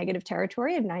into a negative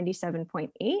territory of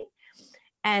 97.8.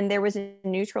 And there was a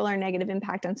neutral or negative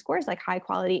impact on scores like high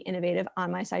quality, innovative,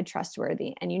 on my side,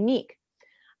 trustworthy, and unique.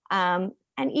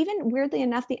 And even weirdly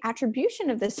enough, the attribution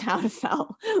of the sound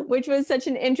fell, which was such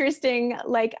an interesting,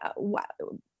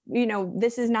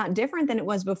 this is not different than it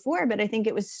was before, but I think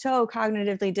it was so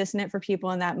cognitively dissonant for people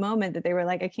in that moment that they were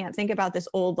like, I can't think about this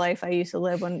old life I used to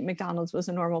live when McDonald's was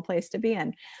a normal place to be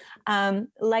in.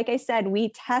 Like I said, we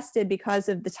tested, because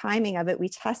of the timing of it, we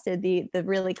tested the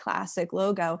really classic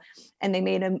logo, and they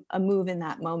made a move in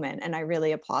that moment. And I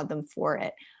really applaud them for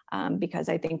it, because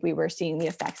I think we were seeing the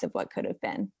effects of what could have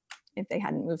been if they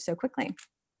hadn't moved so quickly.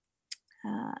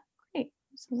 Great.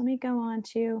 So let me go on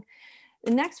to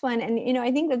the next one. And,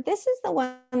 I think that this is the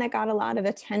one that got a lot of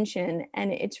attention,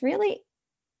 and it's really,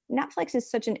 Netflix is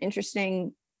such an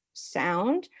interesting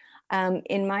sound.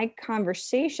 In my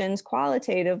conversations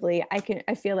qualitatively, I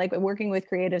feel like working with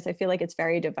creatives, I feel like it's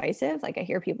very divisive. Like I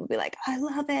hear people be like, I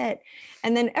love it.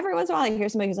 And then every once in a while I hear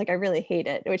somebody who's like, I really hate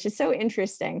it, which is so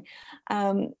interesting.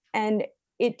 And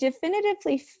it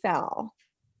definitively fell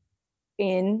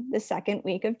in the second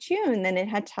week of June than it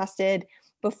had tested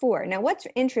before. Now, what's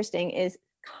interesting is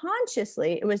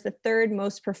consciously, it was the third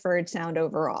most preferred sound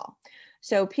overall.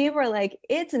 So people are like,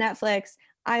 it's Netflix.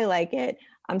 I like it.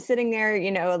 I'm sitting there,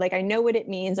 like I know what it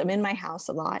means. I'm in my house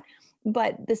a lot.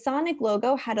 But the Sonic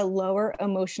logo had a lower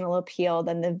emotional appeal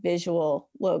than the visual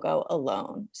logo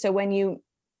alone. So when you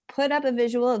put up a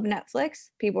visual of Netflix,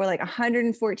 people were like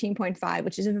 114.5,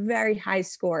 which is a very high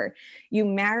score. You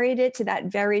married it to that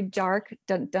very dark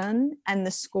dun dun, and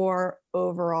the score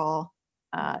overall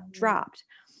dropped.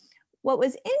 What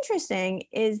was interesting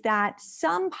is that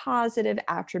some positive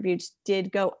attributes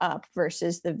did go up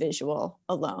versus the visual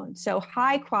alone. So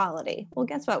high quality. Well,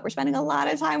 guess what? We're spending a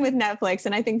lot of time with Netflix,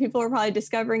 and I think people were probably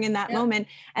discovering in that moment.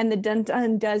 And the dun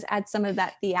dun does add some of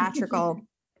that theatrical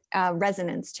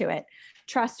resonance to it.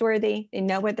 Trustworthy. They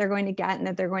know what they're going to get, and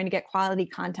that they're going to get quality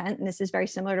content. And this is very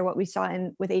similar to what we saw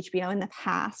with HBO in the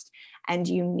past. And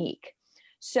unique.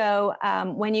 So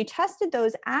when you tested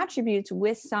those attributes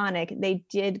with Sonic, they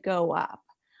did go up,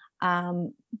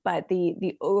 but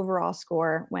the overall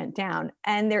score went down.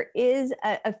 And there is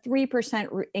a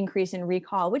 3% increase in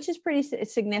recall, which is pretty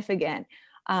significant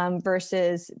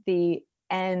versus the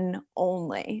N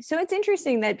only. So it's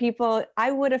interesting that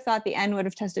I would have thought the N would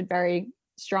have tested very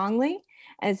strongly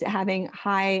as having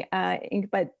high,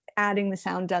 but adding the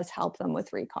sound does help them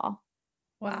with recall.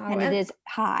 Wow. And it is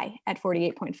high at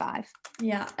 48.5.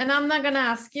 Yeah. And I'm not going to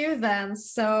ask you then.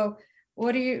 So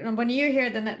when you hear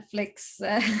the Netflix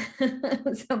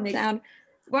sound,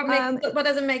 what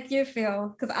does it make you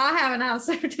feel? Because I have an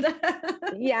answer to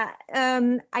that. Yeah.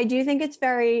 I do think it's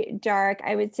very dark.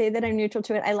 I would say that I'm neutral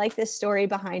to it. I like this story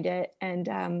behind it. And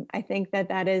I think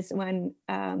that is when,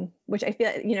 which I feel,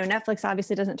 Netflix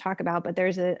obviously doesn't talk about, but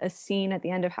there's a scene at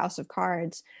the end of House of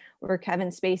Cards where Kevin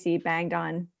Spacey banged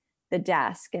on the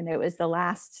desk, and it was the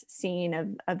last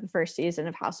scene of the first season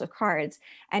of House of Cards,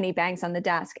 and he bangs on the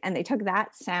desk, and they took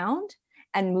that sound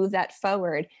and moved that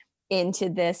forward into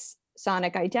this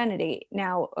Sonic identity.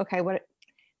 Now, okay, what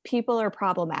people are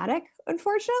problematic,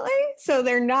 unfortunately, so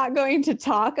they're not going to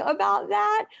talk about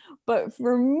that. But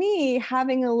for me,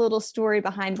 having a little story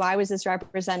behind why was this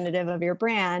representative of your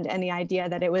brand, and the idea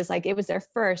that it was their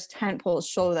first tentpole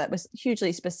show that was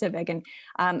hugely specific and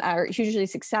are hugely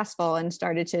successful and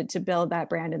started to build that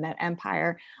brand and that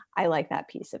empire. I like that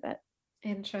piece of it.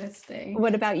 Interesting.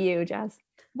 What about you, Jess?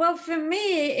 Well, for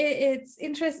me, it's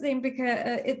interesting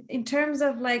because in terms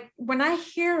of like when I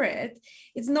hear it,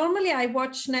 it's normally I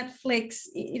watch Netflix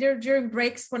either during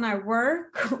breaks when I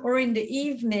work or in the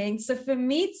evening. So for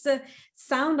me, it's a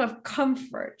sound of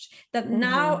comfort that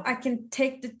now I can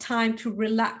take the time to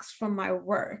relax from my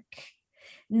work.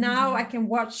 Now I can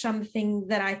watch something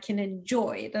that I can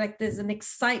enjoy, like there's an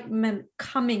excitement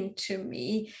coming to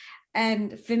me.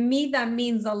 And for me, that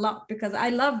means a lot because I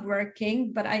love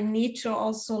working, but I need to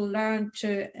also learn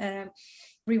to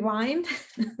rewind.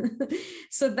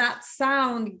 So that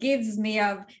sound gives me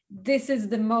this is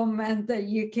the moment that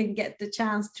you can get the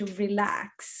chance to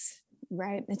relax.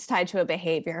 Right. It's tied to a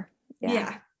behavior.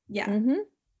 Yeah. Mm-hmm.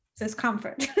 So it's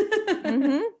comfort.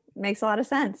 Mm-hmm. Makes a lot of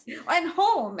sense. And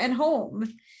home.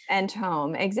 And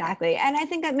home, exactly. And I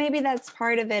think that maybe that's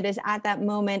part of it, is at that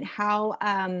moment how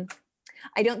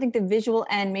I don't think the visual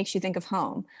end makes you think of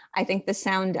home. I think the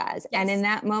sound does. Yes. And in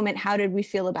that moment, how did we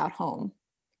feel about home?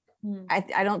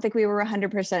 I don't think we were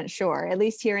 100% sure. At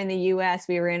least here in the US,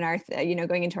 we were in our,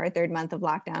 going into our third month of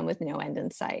lockdown with no end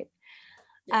in sight.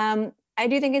 Yes. I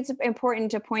do think it's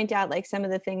important to point out like some of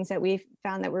the things that we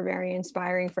found that were very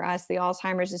inspiring for us. The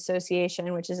Alzheimer's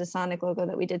Association, which is a Sonic logo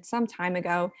that we did some time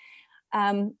ago.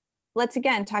 Let's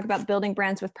again talk about building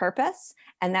brands with purpose,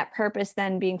 and that purpose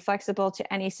then being flexible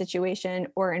to any situation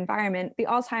or environment. The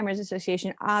Alzheimer's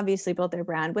Association obviously built their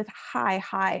brand with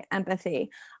high empathy,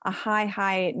 a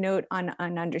high note on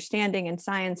understanding and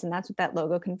science, and that's what that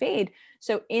logo conveyed.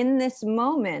 So in this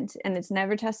moment, and it's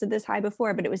never tested this high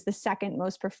before, but it was the second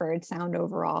most preferred sound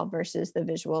overall versus the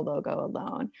visual logo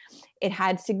alone. It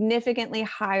had significantly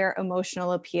higher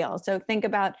emotional appeal. So think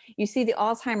about, you see the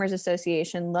Alzheimer's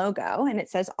Association logo and it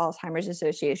says Alzheimer's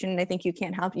Association. And I think you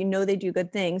can't help, they do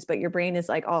good things, but your brain is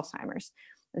like Alzheimer's.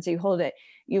 And so you hold it,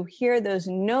 you hear those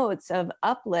notes of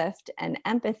uplift and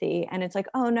empathy. And it's like,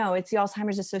 oh no, it's the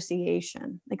Alzheimer's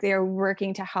Association. Like they are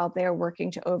working to help, they are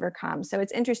working to overcome. So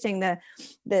it's interesting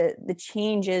the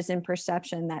changes in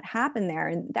perception that happen there.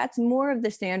 And that's more of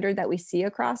the standard that we see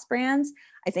across brands.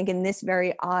 I think in this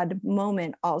very odd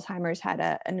moment, Alzheimer's had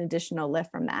an additional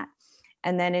lift from that.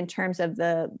 And then in terms of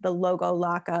the logo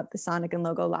lockup, the Sonic and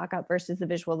logo lockup versus the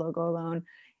visual logo alone,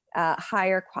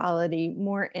 higher quality,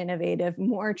 more innovative,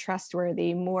 more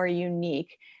trustworthy, more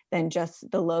unique than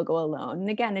just the logo alone. And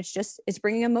again, it's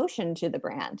bringing emotion to the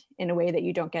brand in a way that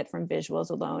you don't get from visuals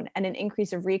alone, and an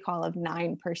increase of recall of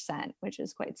 9%, which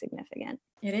is quite significant.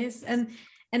 It is. And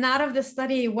out of the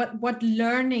study, what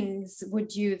learnings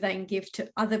would you then give to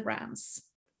other brands?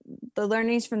 The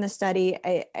learnings from the study,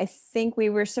 I think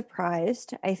we were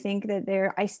surprised. I think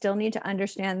that I still need to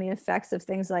understand the effects of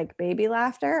things like baby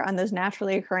laughter on those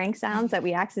naturally occurring sounds that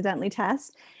we accidentally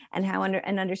test, and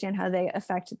understand how they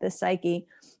affect the psyche.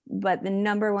 But the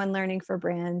number one learning for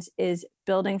brands is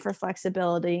building for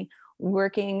flexibility,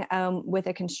 working with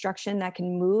a construction that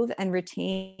can move and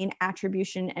retain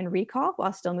attribution and recall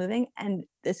while still moving, and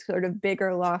this sort of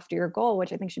bigger, loftier goal,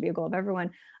 which I think should be a goal of everyone,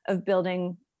 of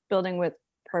building with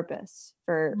purpose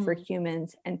for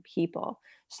humans and people,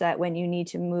 so that when you need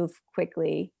to move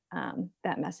quickly,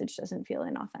 that message doesn't feel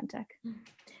inauthentic.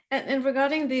 And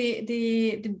regarding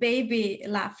the baby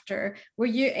laughter, were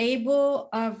you able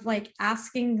of like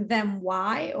asking them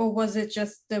why, or was it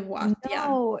just the what?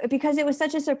 No, because it was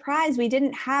such a surprise. We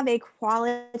didn't have a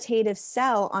qualitative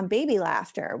cell on baby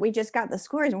laughter. We just got the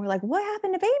scores and we're like, what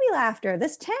happened to baby laughter?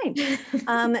 This tanked.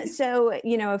 So,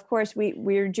 of course,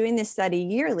 we're doing this study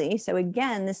yearly. So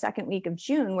again, the second week of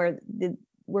June,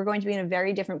 we're going to be in a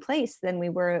very different place than we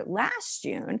were last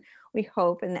June. We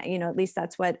hope, and that, at least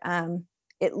that's what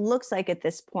it looks like at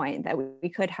this point, that we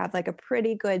could have like a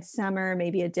pretty good summer,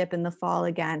 maybe a dip in the fall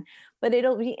again. But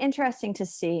it'll be interesting to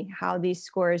see how these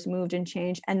scores moved and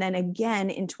changed, and then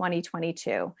again in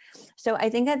 2022. So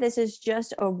I think that this is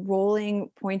just a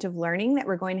rolling point of learning that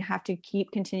we're going to have to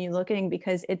continue looking,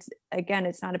 because it's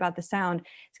not about the sound.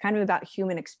 It's kind of about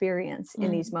human experience in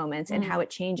these moments and how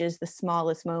it changes the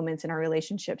smallest moments in our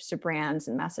relationships to brands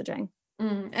and messaging.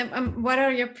 And what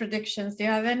are your predictions? Do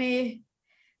you have any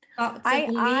thoughts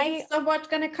of what's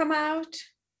going to come out?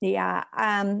 Yeah,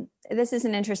 this is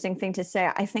an interesting thing to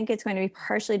say. I think it's going to be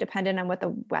partially dependent on what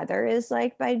the weather is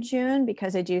like by June,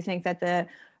 because I do think that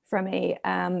from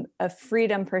a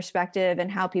freedom perspective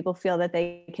and how people feel that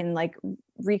they can like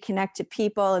reconnect to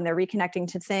people and they're reconnecting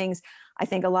to things, I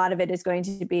think a lot of it is going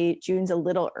to be June's a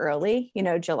little early.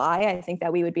 July, I think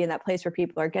that we would be in that place where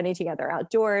people are getting together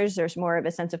outdoors. There's more of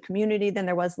a sense of community than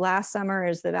there was last summer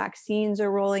as the vaccines are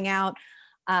rolling out.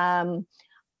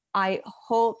 I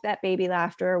hope that baby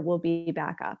laughter will be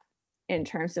back up in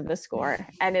terms of a score,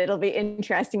 and it'll be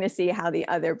interesting to see how the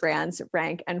other brands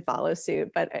rank and follow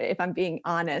suit. But if I'm being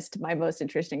honest, my most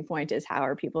interesting point is, how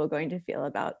are people going to feel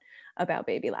about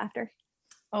baby laughter?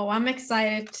 Oh, I'm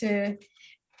excited to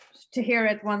hear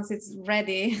it once it's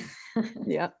ready.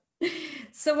 Yeah.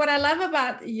 So what I love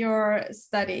about your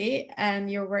study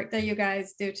and your work that you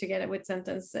guys do together with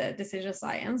Sentence Decision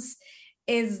Science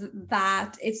is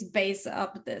that it's based on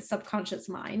the subconscious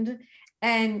mind.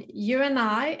 And you and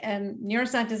I and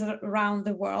neuroscientists around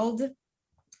the world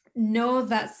know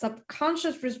that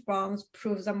subconscious response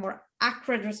proves a more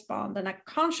accurate response than a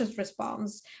conscious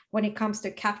response when it comes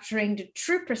to capturing the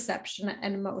true perception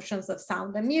and emotions of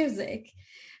sound and music.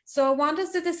 So I want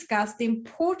us to discuss the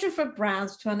importance for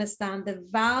brands to understand the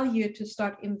value to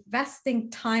start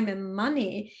investing time and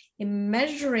money in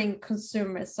measuring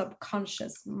consumers'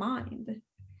 subconscious mind.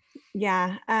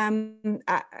 Yeah,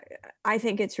 I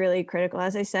think it's really critical.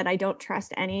 As I said, I don't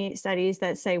trust any studies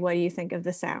that say, what do you think of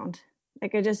the sound?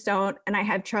 Like, I just don't, and I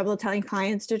have trouble telling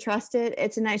clients to trust it.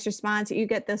 It's a nice response. You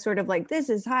get the sort of like, this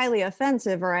is highly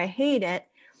offensive, or I hate it,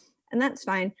 and that's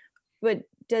fine. But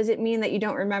does it mean that you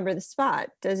don't remember the spot?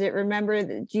 Does it remember,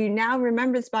 do you now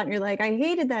remember the spot and you're like, I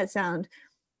hated that sound,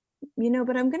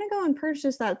 but I'm going to go and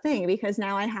purchase that thing because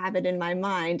now I have it in my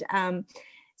mind.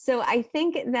 So I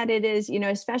think that it is,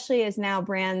 especially as now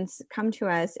brands come to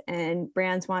us and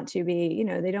brands want to be,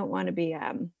 they don't want to be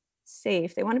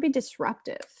safe. They want to be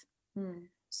disruptive.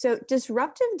 So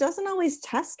disruptive doesn't always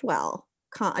test well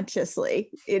consciously,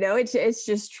 it's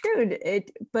just true.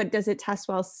 But does it test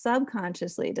well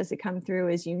subconsciously? Does it come through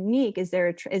as unique? Is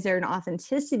there an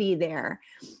authenticity there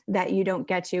that you don't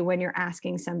get to when you're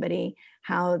asking somebody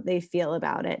how they feel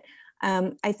about it?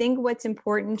 I think what's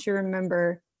important to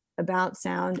remember about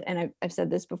sound, and I've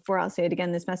said this before, I'll say it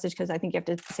again, this message, because I think you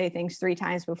have to say things 3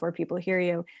 times before people hear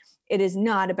you. It is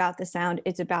not about the sound,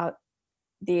 it's about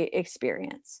the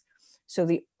experience. So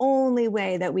the only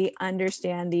way that we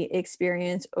understand the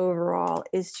experience overall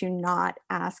is to not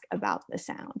ask about the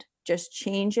sound. Just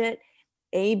change it,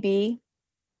 A, B,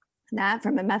 that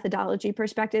from a methodology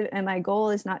perspective. And my goal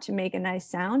is not to make a nice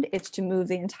sound, it's to move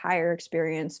the entire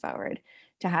experience forward,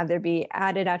 to have there be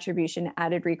added attribution,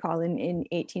 added recall in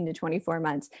 18 to 24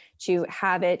 months, to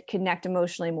have it connect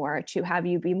emotionally more, to have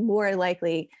you be more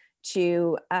likely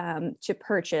to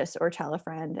purchase or tell a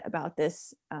friend about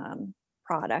this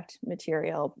product,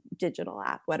 material, digital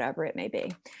app, whatever it may be.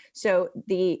 So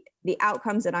the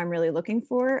outcomes that I'm really looking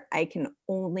for, I can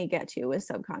only get to with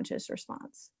subconscious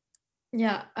response.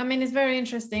 Yeah, I mean, it's very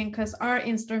interesting because our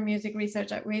in-store music research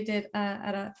that we did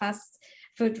at a fast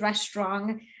food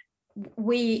restaurant,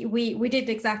 we did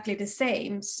exactly the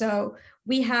same. So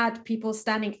we had people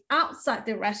standing outside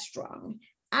the restaurant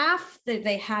after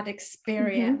they had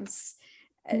experience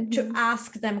to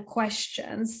ask them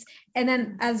questions. And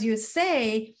then, as you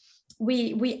say,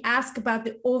 we ask about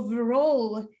the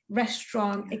overall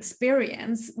restaurant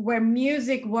experience, where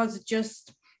music was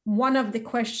just one of the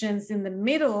questions in the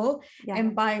middle.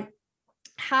 And by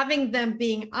having them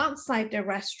being outside the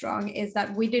restaurant, is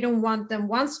that we didn't want them,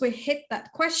 once we hit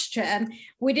that question,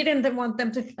 we didn't want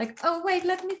them to like, oh wait,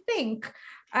 let me think.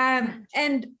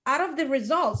 And out of the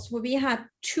results, we had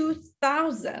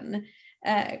 2,000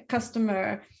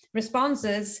 customer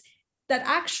responses, that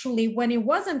actually when it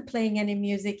wasn't playing any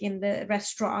music in the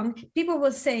restaurant, people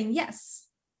were saying yes.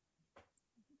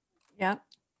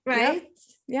 Right.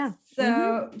 Yeah.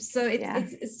 So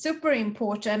it's super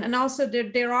important. And also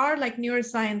there are like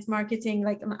neuroscience marketing,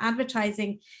 like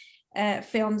advertising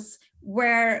films,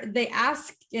 where they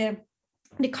ask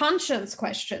the conscience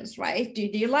questions, right? Do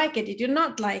you like it? Did you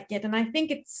not like it? And I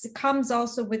think it comes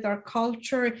also with our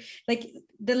culture. Like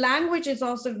the language is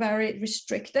also very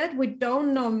restricted. We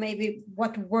don't know maybe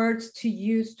what words to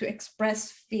use to express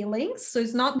feelings. So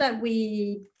it's not that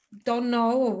we don't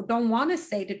know or don't want to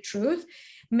say the truth.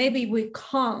 Maybe we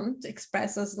can't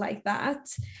express us like that.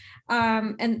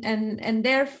 And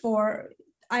therefore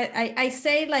I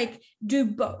say, like, do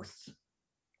both.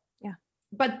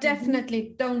 But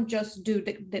definitely don't just do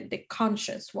the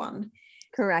conscious one.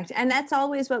 Correct. And that's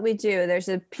always what we do. There's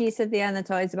a piece at the end that's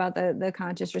always about the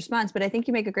conscious response. But I think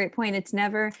you make a great point. It's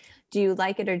never, do you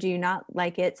like it or do you not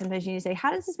like it? Sometimes you need to say,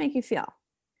 how does this make you feel?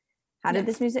 How does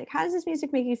this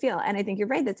music make you feel? And I think you're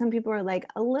right that some people are like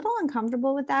a little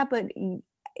uncomfortable with that, but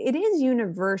it is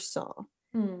universal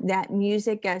that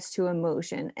music gets to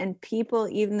emotion, and people,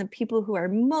 even the people who are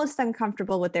most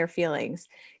uncomfortable with their feelings,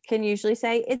 can usually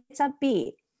say it's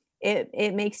upbeat.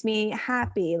 It makes me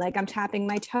happy, like I'm tapping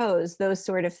my toes, those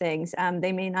sort of things.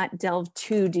 They may not delve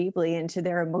too deeply into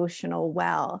their emotional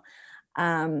well.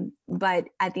 But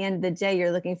at the end of the day,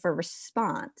 you're looking for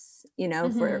response,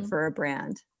 for a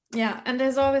brand. Yeah, and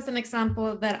there's always an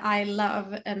example that I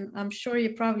love, and I'm sure you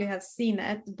probably have seen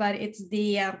it, but it's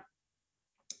the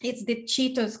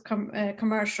Cheetos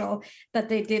commercial that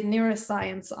they did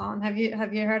neuroscience on. Have you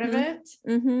heard of it?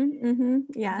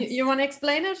 Yes. You want to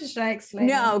explain it, or should I explain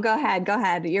it? No, go ahead.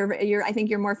 I think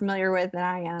you're more familiar with than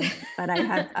I am, but I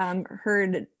have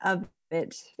heard of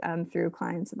it through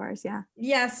clients of ours.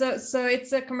 Yeah. So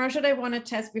it's a commercial they want to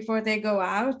test before they go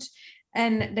out.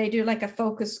 And they do like a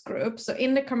focus group. So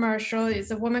in the commercial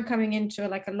is a woman coming into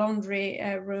like a laundry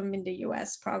room in the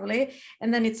US probably.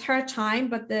 And then it's her time,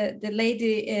 but the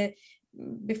lady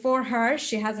before her,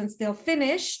 she hasn't still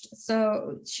finished,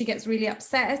 so she gets really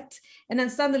upset. And then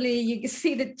suddenly you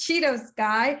see the Cheetos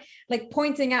guy like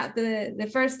pointing at the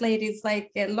first lady's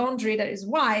like laundry that is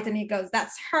white, and he goes,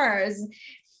 "That's hers."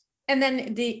 And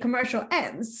then the commercial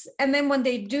ends. And then when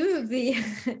they do the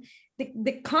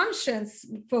the conscience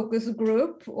focus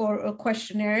group or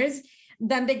questionnaires,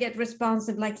 then they get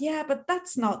responsive like, "Yeah, but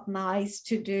that's not nice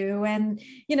to do, and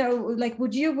like,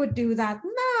 would do that?"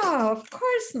 No, of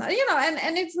course not.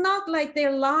 And it's not like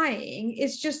they're lying,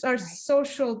 it's just our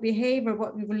social behavior,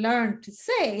 what we've learned to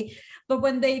say. But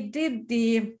when they did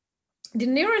the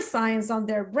neuroscience on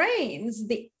their brains,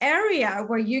 the area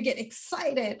where you get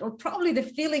excited, or probably the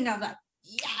feeling of that,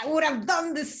 "Yeah, I would have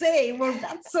done the same," or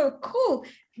 "That's so cool,"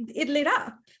 it lit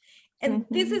up. And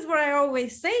this is what I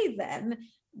always say then,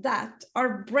 that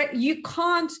our brain, you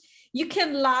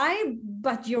can lie,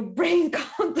 but your brain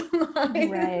can't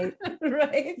lie.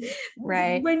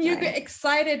 Right. When you get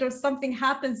excited or something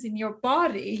happens in your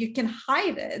body, you can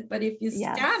hide it, but if you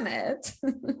scan it.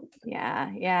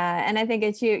 Yeah. And I think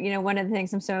it's one of the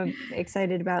things I'm so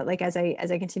excited about, like as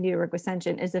I continue to work with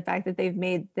Sentient, is the fact that they've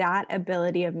made that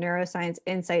ability of neuroscience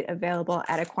insight available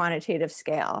at a quantitative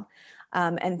scale,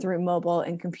 and through mobile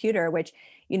and computer, which,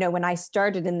 when I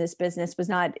started in this business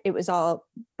it was all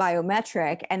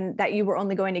biometric, and that you were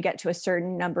only going to get to a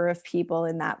certain number of people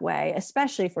in that way,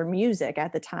 especially for music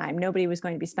at the time. Nobody was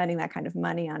going to be spending that kind of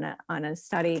money on a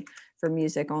study for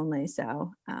music only.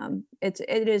 So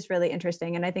it is really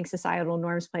interesting. And I think societal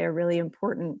norms play a really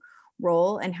important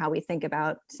role in how we think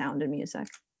about sound and music.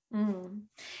 Mm.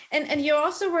 And you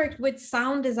also worked with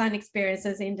sound design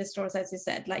experiences in the stores, as you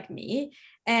said, like me,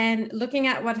 and looking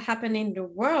at what happened in the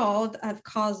world have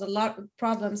caused a lot of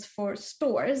problems for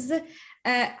stores.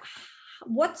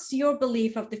 What's your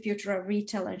belief of the future of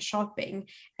retail and shopping,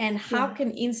 and how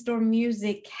can in-store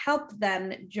music help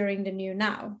them during the new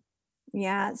now?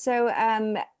 Yeah, so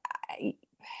I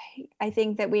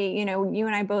think that you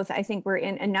and I both, I think we're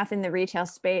in enough in the retail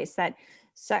space that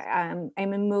I'm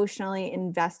emotionally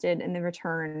invested in the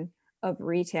return of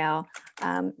retail,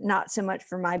 not so much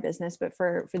for my business, but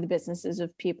for the businesses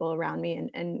of people around me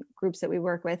and groups that we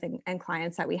work with and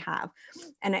clients that we have.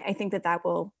 And I think that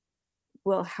will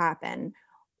happen.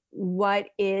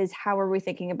 How are we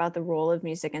thinking about the role of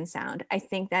music and sound? I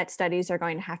think that studies are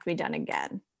going to have to be done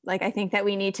again. Like, I think that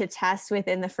we need to test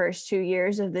within the first 2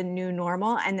 years of the new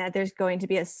normal, and that there's going to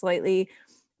be a slightly,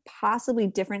 possibly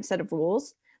different set of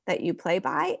rules that you play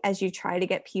by as you try to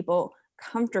get people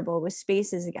comfortable with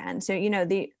spaces again. So,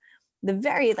 the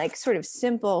very sort of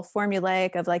simple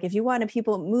formulaic of if you want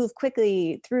people move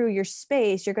quickly through your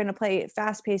space, you're going to play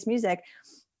fast-paced music.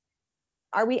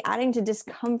 Are we adding to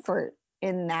discomfort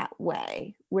in that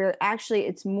way, where actually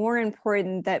it's more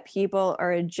important that people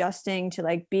are adjusting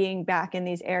to being back in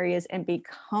these areas and be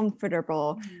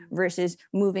comfortable versus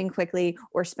moving quickly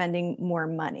or spending more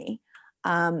money?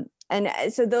 And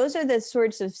so those are the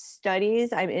sorts of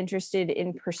studies I'm interested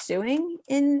in pursuing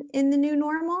in the new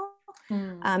normal.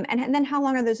 And then how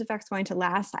long are those effects going to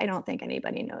last? I don't think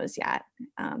anybody knows yet.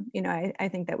 I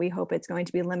think that we hope it's going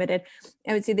to be limited.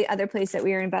 I would say the other place that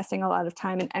we are investing a lot of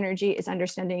time and energy is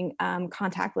understanding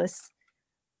contactless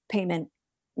payment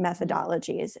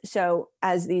methodologies. So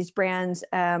as these brands,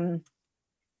 you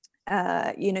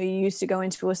used to go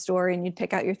into a store and you'd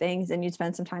pick out your things and you'd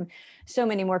spend some time. So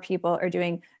many more people are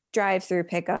doing drive-through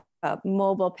pickup,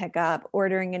 mobile pickup,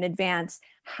 ordering in advance.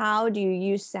 How do you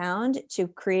use sound to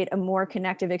create a more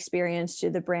connective experience to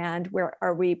the brand? Where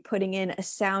are we putting in a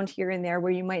sound here and there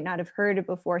where you might not have heard it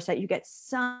before, so that you get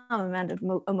some amount of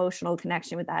emotional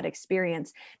connection with that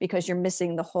experience, because you're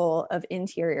missing the whole of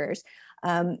interiors.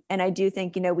 And I do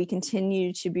think, we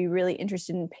continue to be really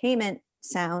interested in payment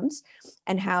sounds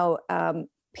and how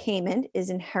payment is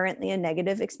inherently a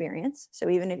negative experience. So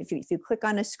even if you click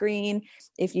on a screen,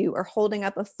 if you are holding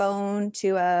up a phone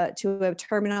to a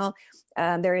terminal,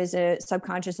 there is a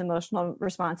subconscious emotional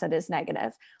response that is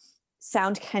negative.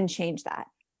 Sound can change that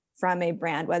from a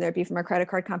brand, whether it be from a credit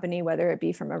card company, whether it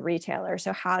be from a retailer.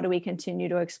 So how do we continue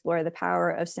to explore the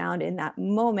power of sound in that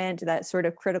moment, that sort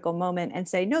of critical moment, and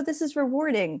say, no, this is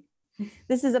rewarding.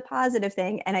 This is a positive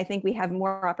thing. And I think we have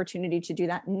more opportunity to do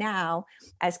that now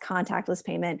as contactless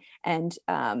payment and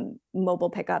mobile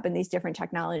pickup and these different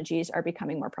technologies are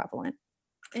becoming more prevalent.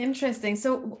 Interesting.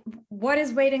 So what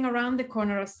is waiting around the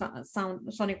corner of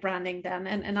sonic branding then?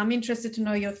 And I'm interested to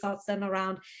know your thoughts then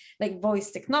around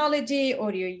voice technology,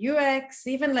 audio UX,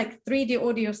 even 3D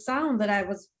audio sound that I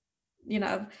was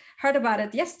heard about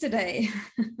it yesterday.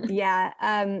 Yeah.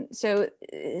 So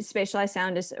spatialized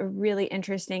sound is a really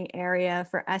interesting area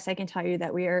for us. I can tell you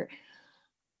that we are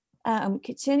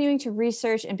Continuing to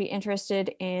research and be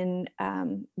interested in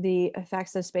the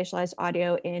effects of spatialized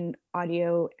audio in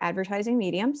audio advertising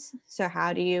mediums. So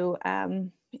how do you,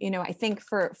 I think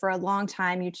for a long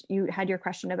time, you had your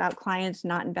question about clients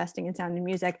not investing in sound and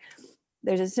music.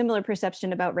 There's a similar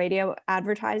perception about radio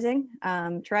advertising,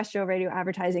 terrestrial radio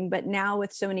advertising, but now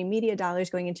with so many media dollars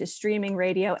going into streaming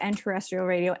radio and terrestrial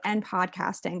radio and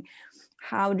podcasting,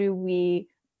 how do we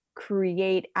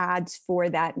create ads for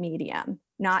that medium?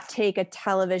 Not take a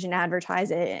television, advertise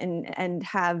it, and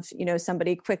have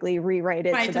somebody quickly rewrite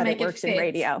it so that it works in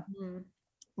radio. Mm.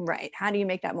 Right? How do you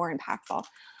make that more impactful?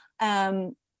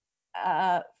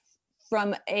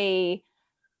 From a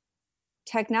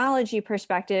technology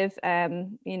perspective,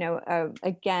 again,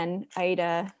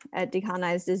 Ida at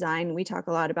Decolonized Design, we talk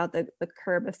a lot about the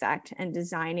curb effect and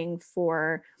designing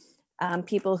for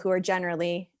people who are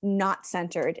generally not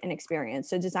centered in experience.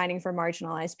 So designing for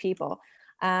marginalized people.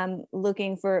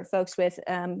 Looking for folks with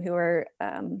who are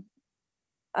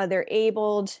other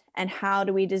abled, and how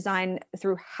do we design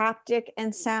through haptic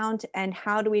and sound, and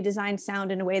how do we design sound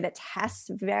in a way that tests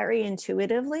very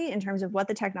intuitively in terms of what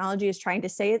the technology is trying to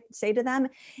say to them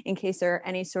in case there are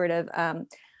any sort of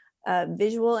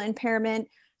visual impairment.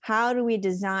 How do we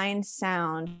design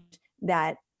sound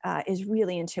that is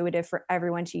really intuitive for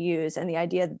everyone to use? And the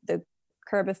idea, the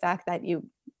curb effect, that you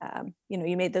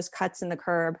made those cuts in the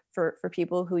curb for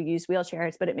people who use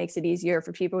wheelchairs, but it makes it easier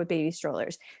for people with baby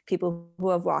strollers, people who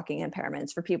have walking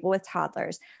impairments, for people with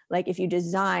toddlers. Like if you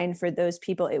design for those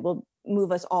people, it will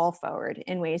move us all forward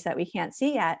in ways that we can't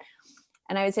see yet.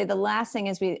 And I would say the last thing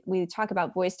is we talk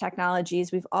about voice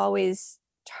technologies. We've always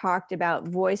talked about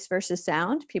voice versus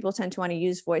sound. People tend to want to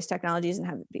use voice technologies and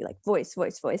have it be like voice,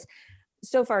 voice, voice.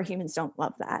 So far, humans don't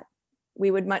love that.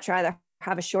 We would much rather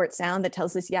have a short sound that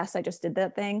tells us, yes, I just did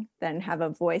that thing, than have a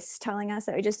voice telling us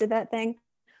that I just did that thing.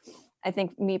 I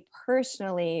think, me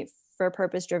personally, for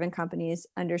purpose-driven companies,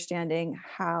 understanding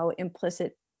how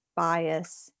implicit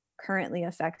bias currently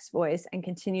affects voice and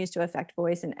continues to affect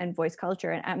voice and voice culture.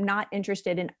 And I'm not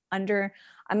interested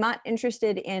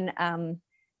in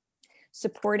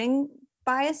supporting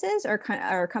biases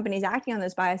or companies acting on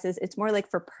those biases. It's more like,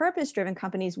 for purpose-driven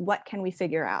companies, what can we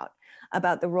figure out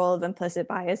about the role of implicit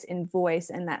bias in voice?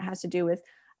 And that has to do with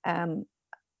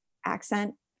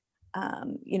accent,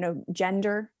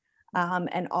 gender,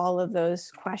 and all of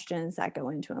those questions that go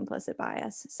into implicit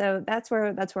bias. So that's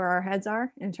where our heads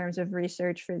are in terms of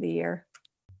research for the year.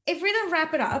 If we then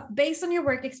wrap it up, based on your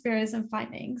work experience and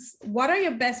findings, what are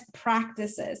your best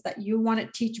practices that you want to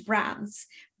teach brands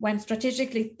when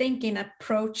strategically thinking,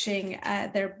 approaching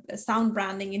their sound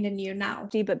branding in the new now?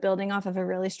 But building off of a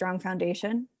really strong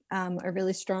foundation, a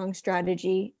really strong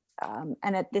strategy,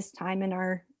 and at this time in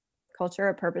our culture,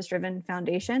 a purpose-driven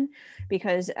foundation,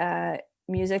 because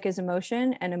music is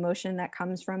emotion, and emotion that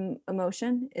comes from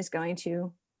emotion is going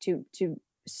to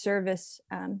service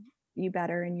you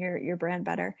better and your brand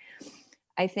better.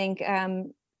 I think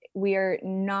we are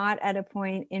not at a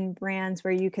point in brands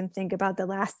where you can think about the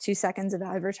last 2 seconds of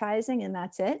advertising and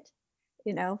that's it.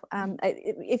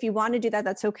 If you want to do that,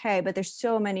 that's okay, but there's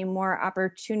so many more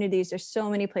opportunities. There's so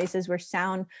many places where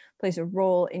sound plays a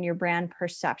role in your brand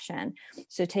perception.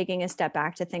 So taking a step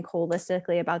back to think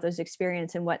holistically about those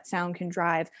experiences and what sound can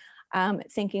drive.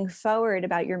 Thinking forward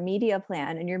about your media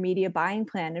plan and your media buying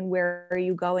plan, and where are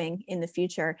you going in the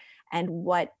future, and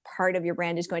what part of your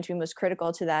brand is going to be most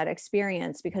critical to that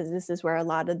experience, because this is where a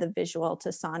lot of the visual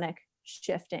to sonic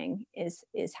shifting is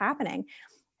happening.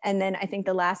 And then I think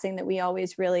the last thing that we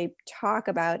always really talk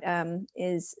about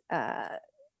is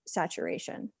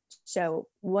saturation. So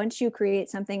once you create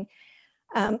something,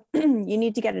 you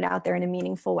need to get it out there in a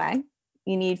meaningful way.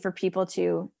 You need for people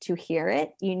to hear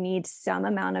it. You need some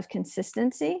amount of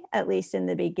consistency, at least in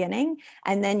the beginning.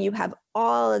 And then you have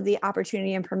all of the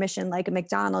opportunity and permission, like a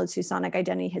McDonald's, whose sonic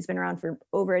identity has been around for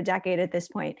over a decade at this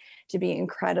point, to be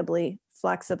incredibly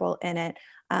flexible in it.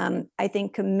 I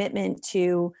think commitment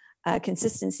to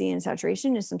consistency and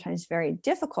saturation is sometimes very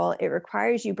difficult. It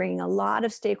requires you bringing a lot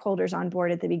of stakeholders on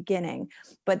board at the beginning.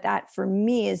 But that, for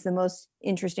me, is the most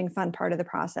interesting, fun part of the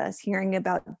process, hearing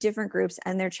about different groups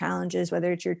and their challenges,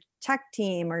 whether it's your tech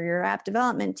team or your app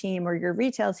development team or your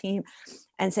retail team,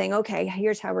 and saying, okay,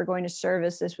 here's how we're going to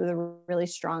service this with a really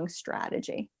strong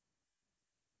strategy.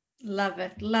 Love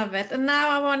it. Love it. And now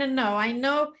I want to know, I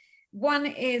know one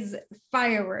is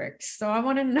fireworks. So I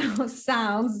want to know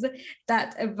sounds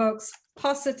that evokes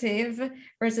positive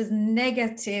versus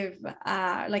negative,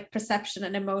 like perception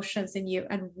and emotions in you,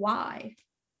 and why.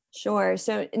 Sure.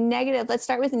 So negative, let's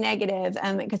start with negative,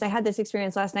 because I had this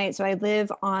experience last night. So I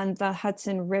live on the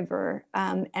Hudson River,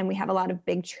 and we have a lot of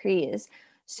big trees.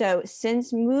 So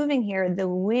since moving here, the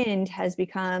wind has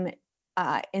become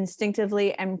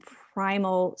instinctively and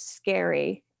primal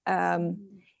scary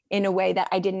in a way that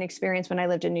I didn't experience when I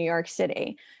lived in New York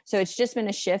City. So it's just been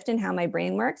a shift in how my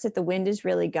brain works. If the wind is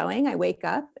really going, I wake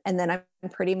up and then I'm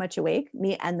pretty much awake.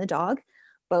 Me and the dog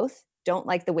both don't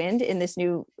like the wind in this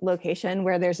new location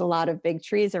where there's a lot of big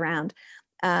trees around.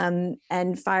 And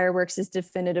fireworks is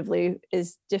definitively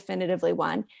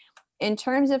one. In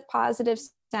terms of positive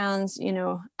sounds, you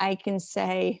know, I can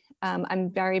say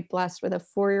I'm very blessed with a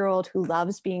 4-year-old who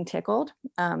loves being tickled.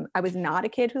 I was not a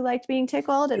kid who liked being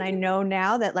tickled. And I know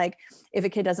now that, like, if a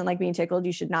kid doesn't like being tickled,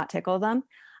 you should not tickle them.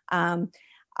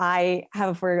 I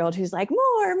have a 4-year-old who's like,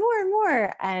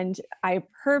 more. And I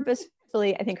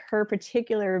purposefully, I think her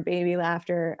particular baby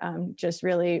laughter just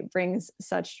really brings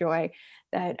such joy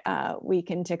that we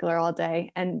can tickle her all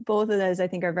day. And both of those, I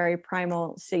think, are very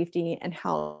primal safety and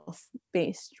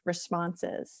health-based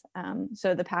responses.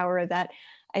 So the power of that,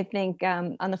 I think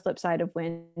on the flip side of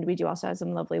wind, we do also have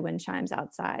some lovely wind chimes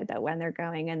outside that when they're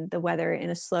going and the weather in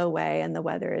a slow way and the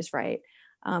weather is right,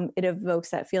 it evokes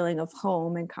that feeling of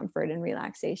home and comfort and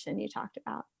relaxation you talked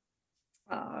about.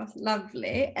 Oh,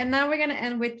 lovely. And now we're going to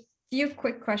end with few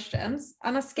quick questions.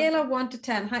 On a scale of 1 to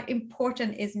 10, how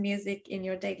important is music in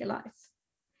your daily life?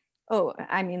 Oh,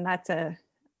 I mean, that's a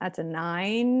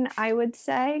 9, I would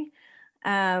say.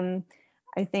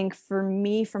 I think for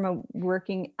me, from a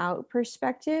working out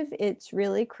perspective, it's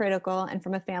really critical. And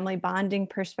from a family bonding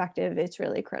perspective, it's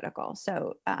really critical.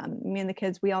 So me and the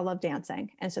kids, we all love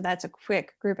dancing. And so that's a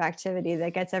quick group activity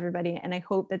that gets everybody. And I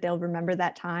hope that they'll remember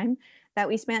that time that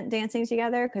we spent dancing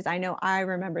together, because I know I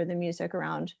remember the music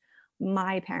around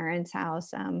my parents'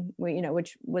 house,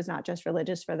 which was not just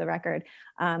religious, for the record,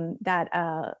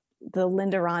 the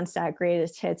Linda Ronstadt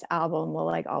Greatest Hits album will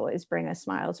like always bring a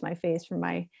smile to my face from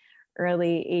my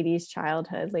late 80s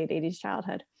childhood.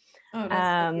 Oh,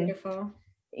 that's so beautiful.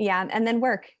 Yeah. And then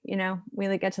work, we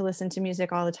like get to listen to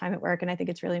music all the time at work. And I think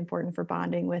it's really important for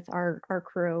bonding with our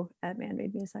crew at Man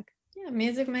Made Music. Yeah,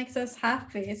 music makes us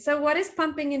happy. So what is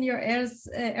pumping in your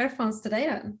earphones today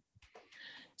then?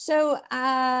 So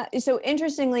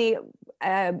interestingly,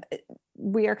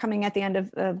 we are coming at the end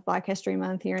of Black History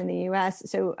Month here in the US.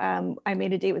 So I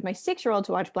made a date with my 6-year-old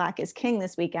to watch Black is King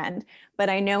this weekend, but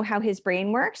I know how his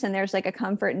brain works. And there's like a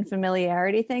comfort and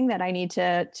familiarity thing that I need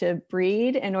to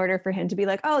breed in order for him to be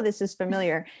like, oh, this is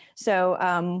familiar.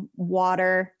 So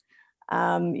Water,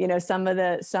 some of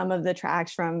the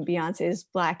tracks from Beyonce's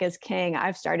Black is King,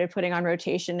 I've started putting on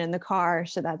rotation in the car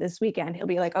so that this weekend he'll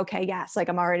be like, okay, yes, like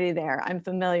I'm already there. I'm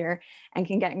familiar and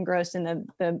can get engrossed in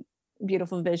the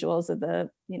beautiful visuals of the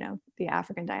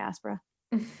African diaspora.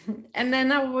 And then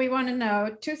now we want to know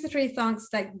 2 to 3 songs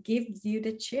that gives you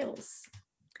the chills.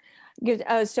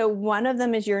 So one of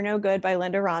them is You're No Good by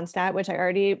Linda Ronstadt, which I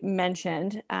already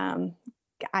mentioned.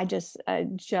 I just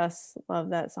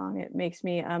love that song. It makes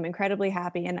me incredibly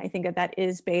happy. And I think that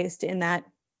is based in that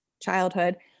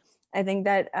childhood. I think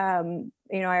that, I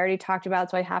already talked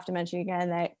about, so I have to mention again,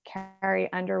 that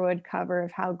Carrie Underwood cover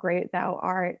of How Great Thou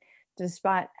Art,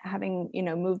 despite having,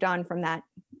 moved on from that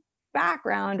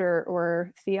background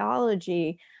or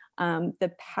theology,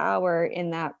 the power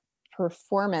in that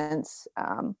performance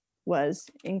was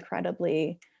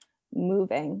incredibly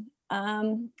moving.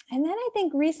 And then I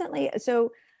think recently,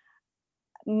 so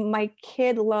my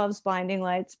kid loves Blinding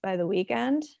Lights by The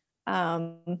Weeknd.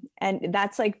 And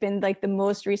that's like been like the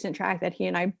most recent track that he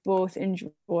and I both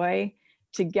enjoy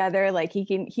together. Like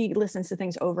he listens to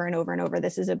things over and over and over.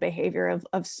 This is a behavior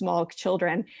of small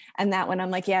children. And that one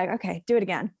I'm like, yeah, okay, do it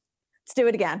again. Let's do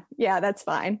it again. Yeah, that's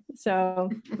fine. So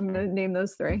I'm gonna name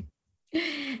those 3.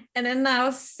 And then now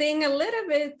sing a little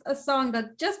bit a song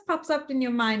that just pops up in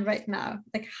your mind right now,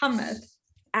 like hum it.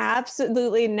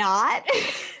 Absolutely not.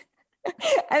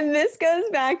 And this goes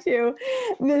back to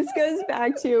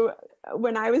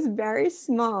when I was very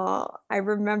small. I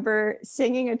remember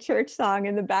singing a church song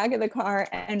in the back of the car,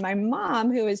 and my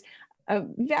mom, who is a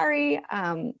very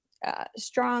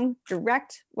strong,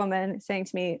 direct woman, saying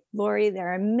to me, Lori,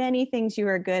 there are many things you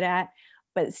are good at,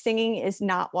 but singing is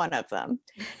not one of them.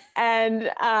 And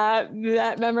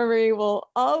that memory will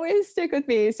always stick with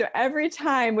me. So every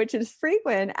time, which is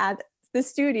frequent at the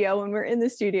studio, when we're in the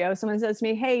studio, someone says to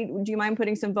me, hey, do you mind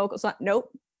putting some vocals on? Nope.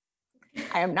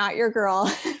 I am not your girl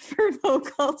for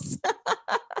vocals.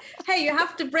 Hey, you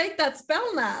have to break that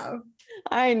spell now.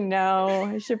 I know.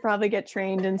 I should probably get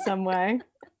trained in some way.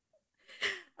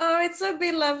 Oh, it's so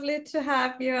been lovely to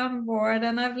have you on board,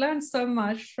 and I've learned so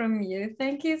much from you.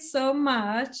 Thank you so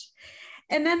much.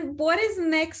 And then what is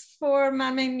next for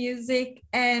Man Made Music?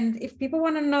 And if people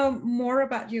want to know more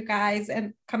about you guys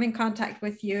and come in contact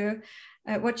with you,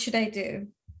 what should I do?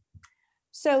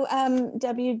 So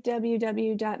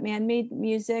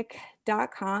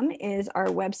www.manmademusic.com is our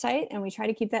website, and we try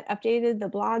to keep that updated. The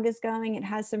blog is going. It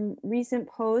has some recent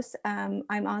posts. I'm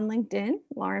on LinkedIn,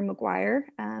 Lauren McGuire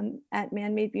at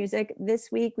Man Made Music. This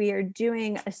week, we are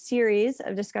doing a series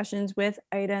of discussions with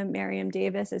Ida Merriam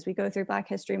Davis as we go through Black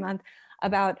History Month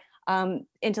about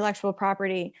intellectual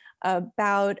property,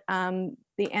 about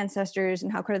the ancestors and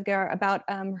how critical they are, about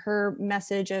her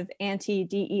message of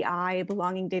anti-DEI,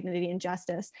 belonging, dignity, and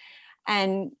justice.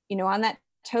 And, on that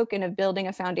token of building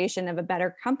a foundation of a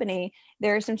better company,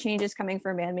 there are some changes coming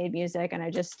for Man Made Music. And I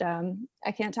just,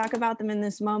 I can't talk about them in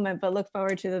this moment, but look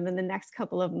forward to them in the next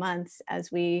couple of months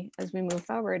as we move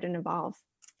forward and evolve.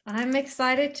 I'm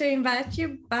excited to invite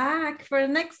you back for the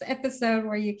next episode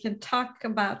where you can talk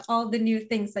about all the new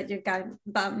things that you've done.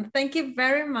 Thank you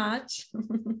very much.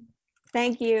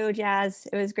 Thank you, Jazz.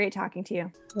 It was great talking to you.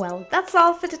 Well, that's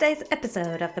all for today's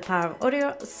episode of The Power of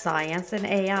Audio, Science and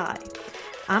AI.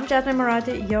 I'm Jadna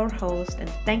Muradi, your host, and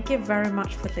thank you very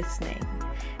much for listening.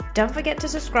 Don't forget to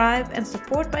subscribe and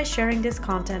support by sharing this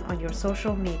content on your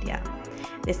social media.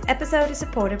 This episode is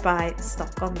supported by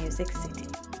Stockholm Music City.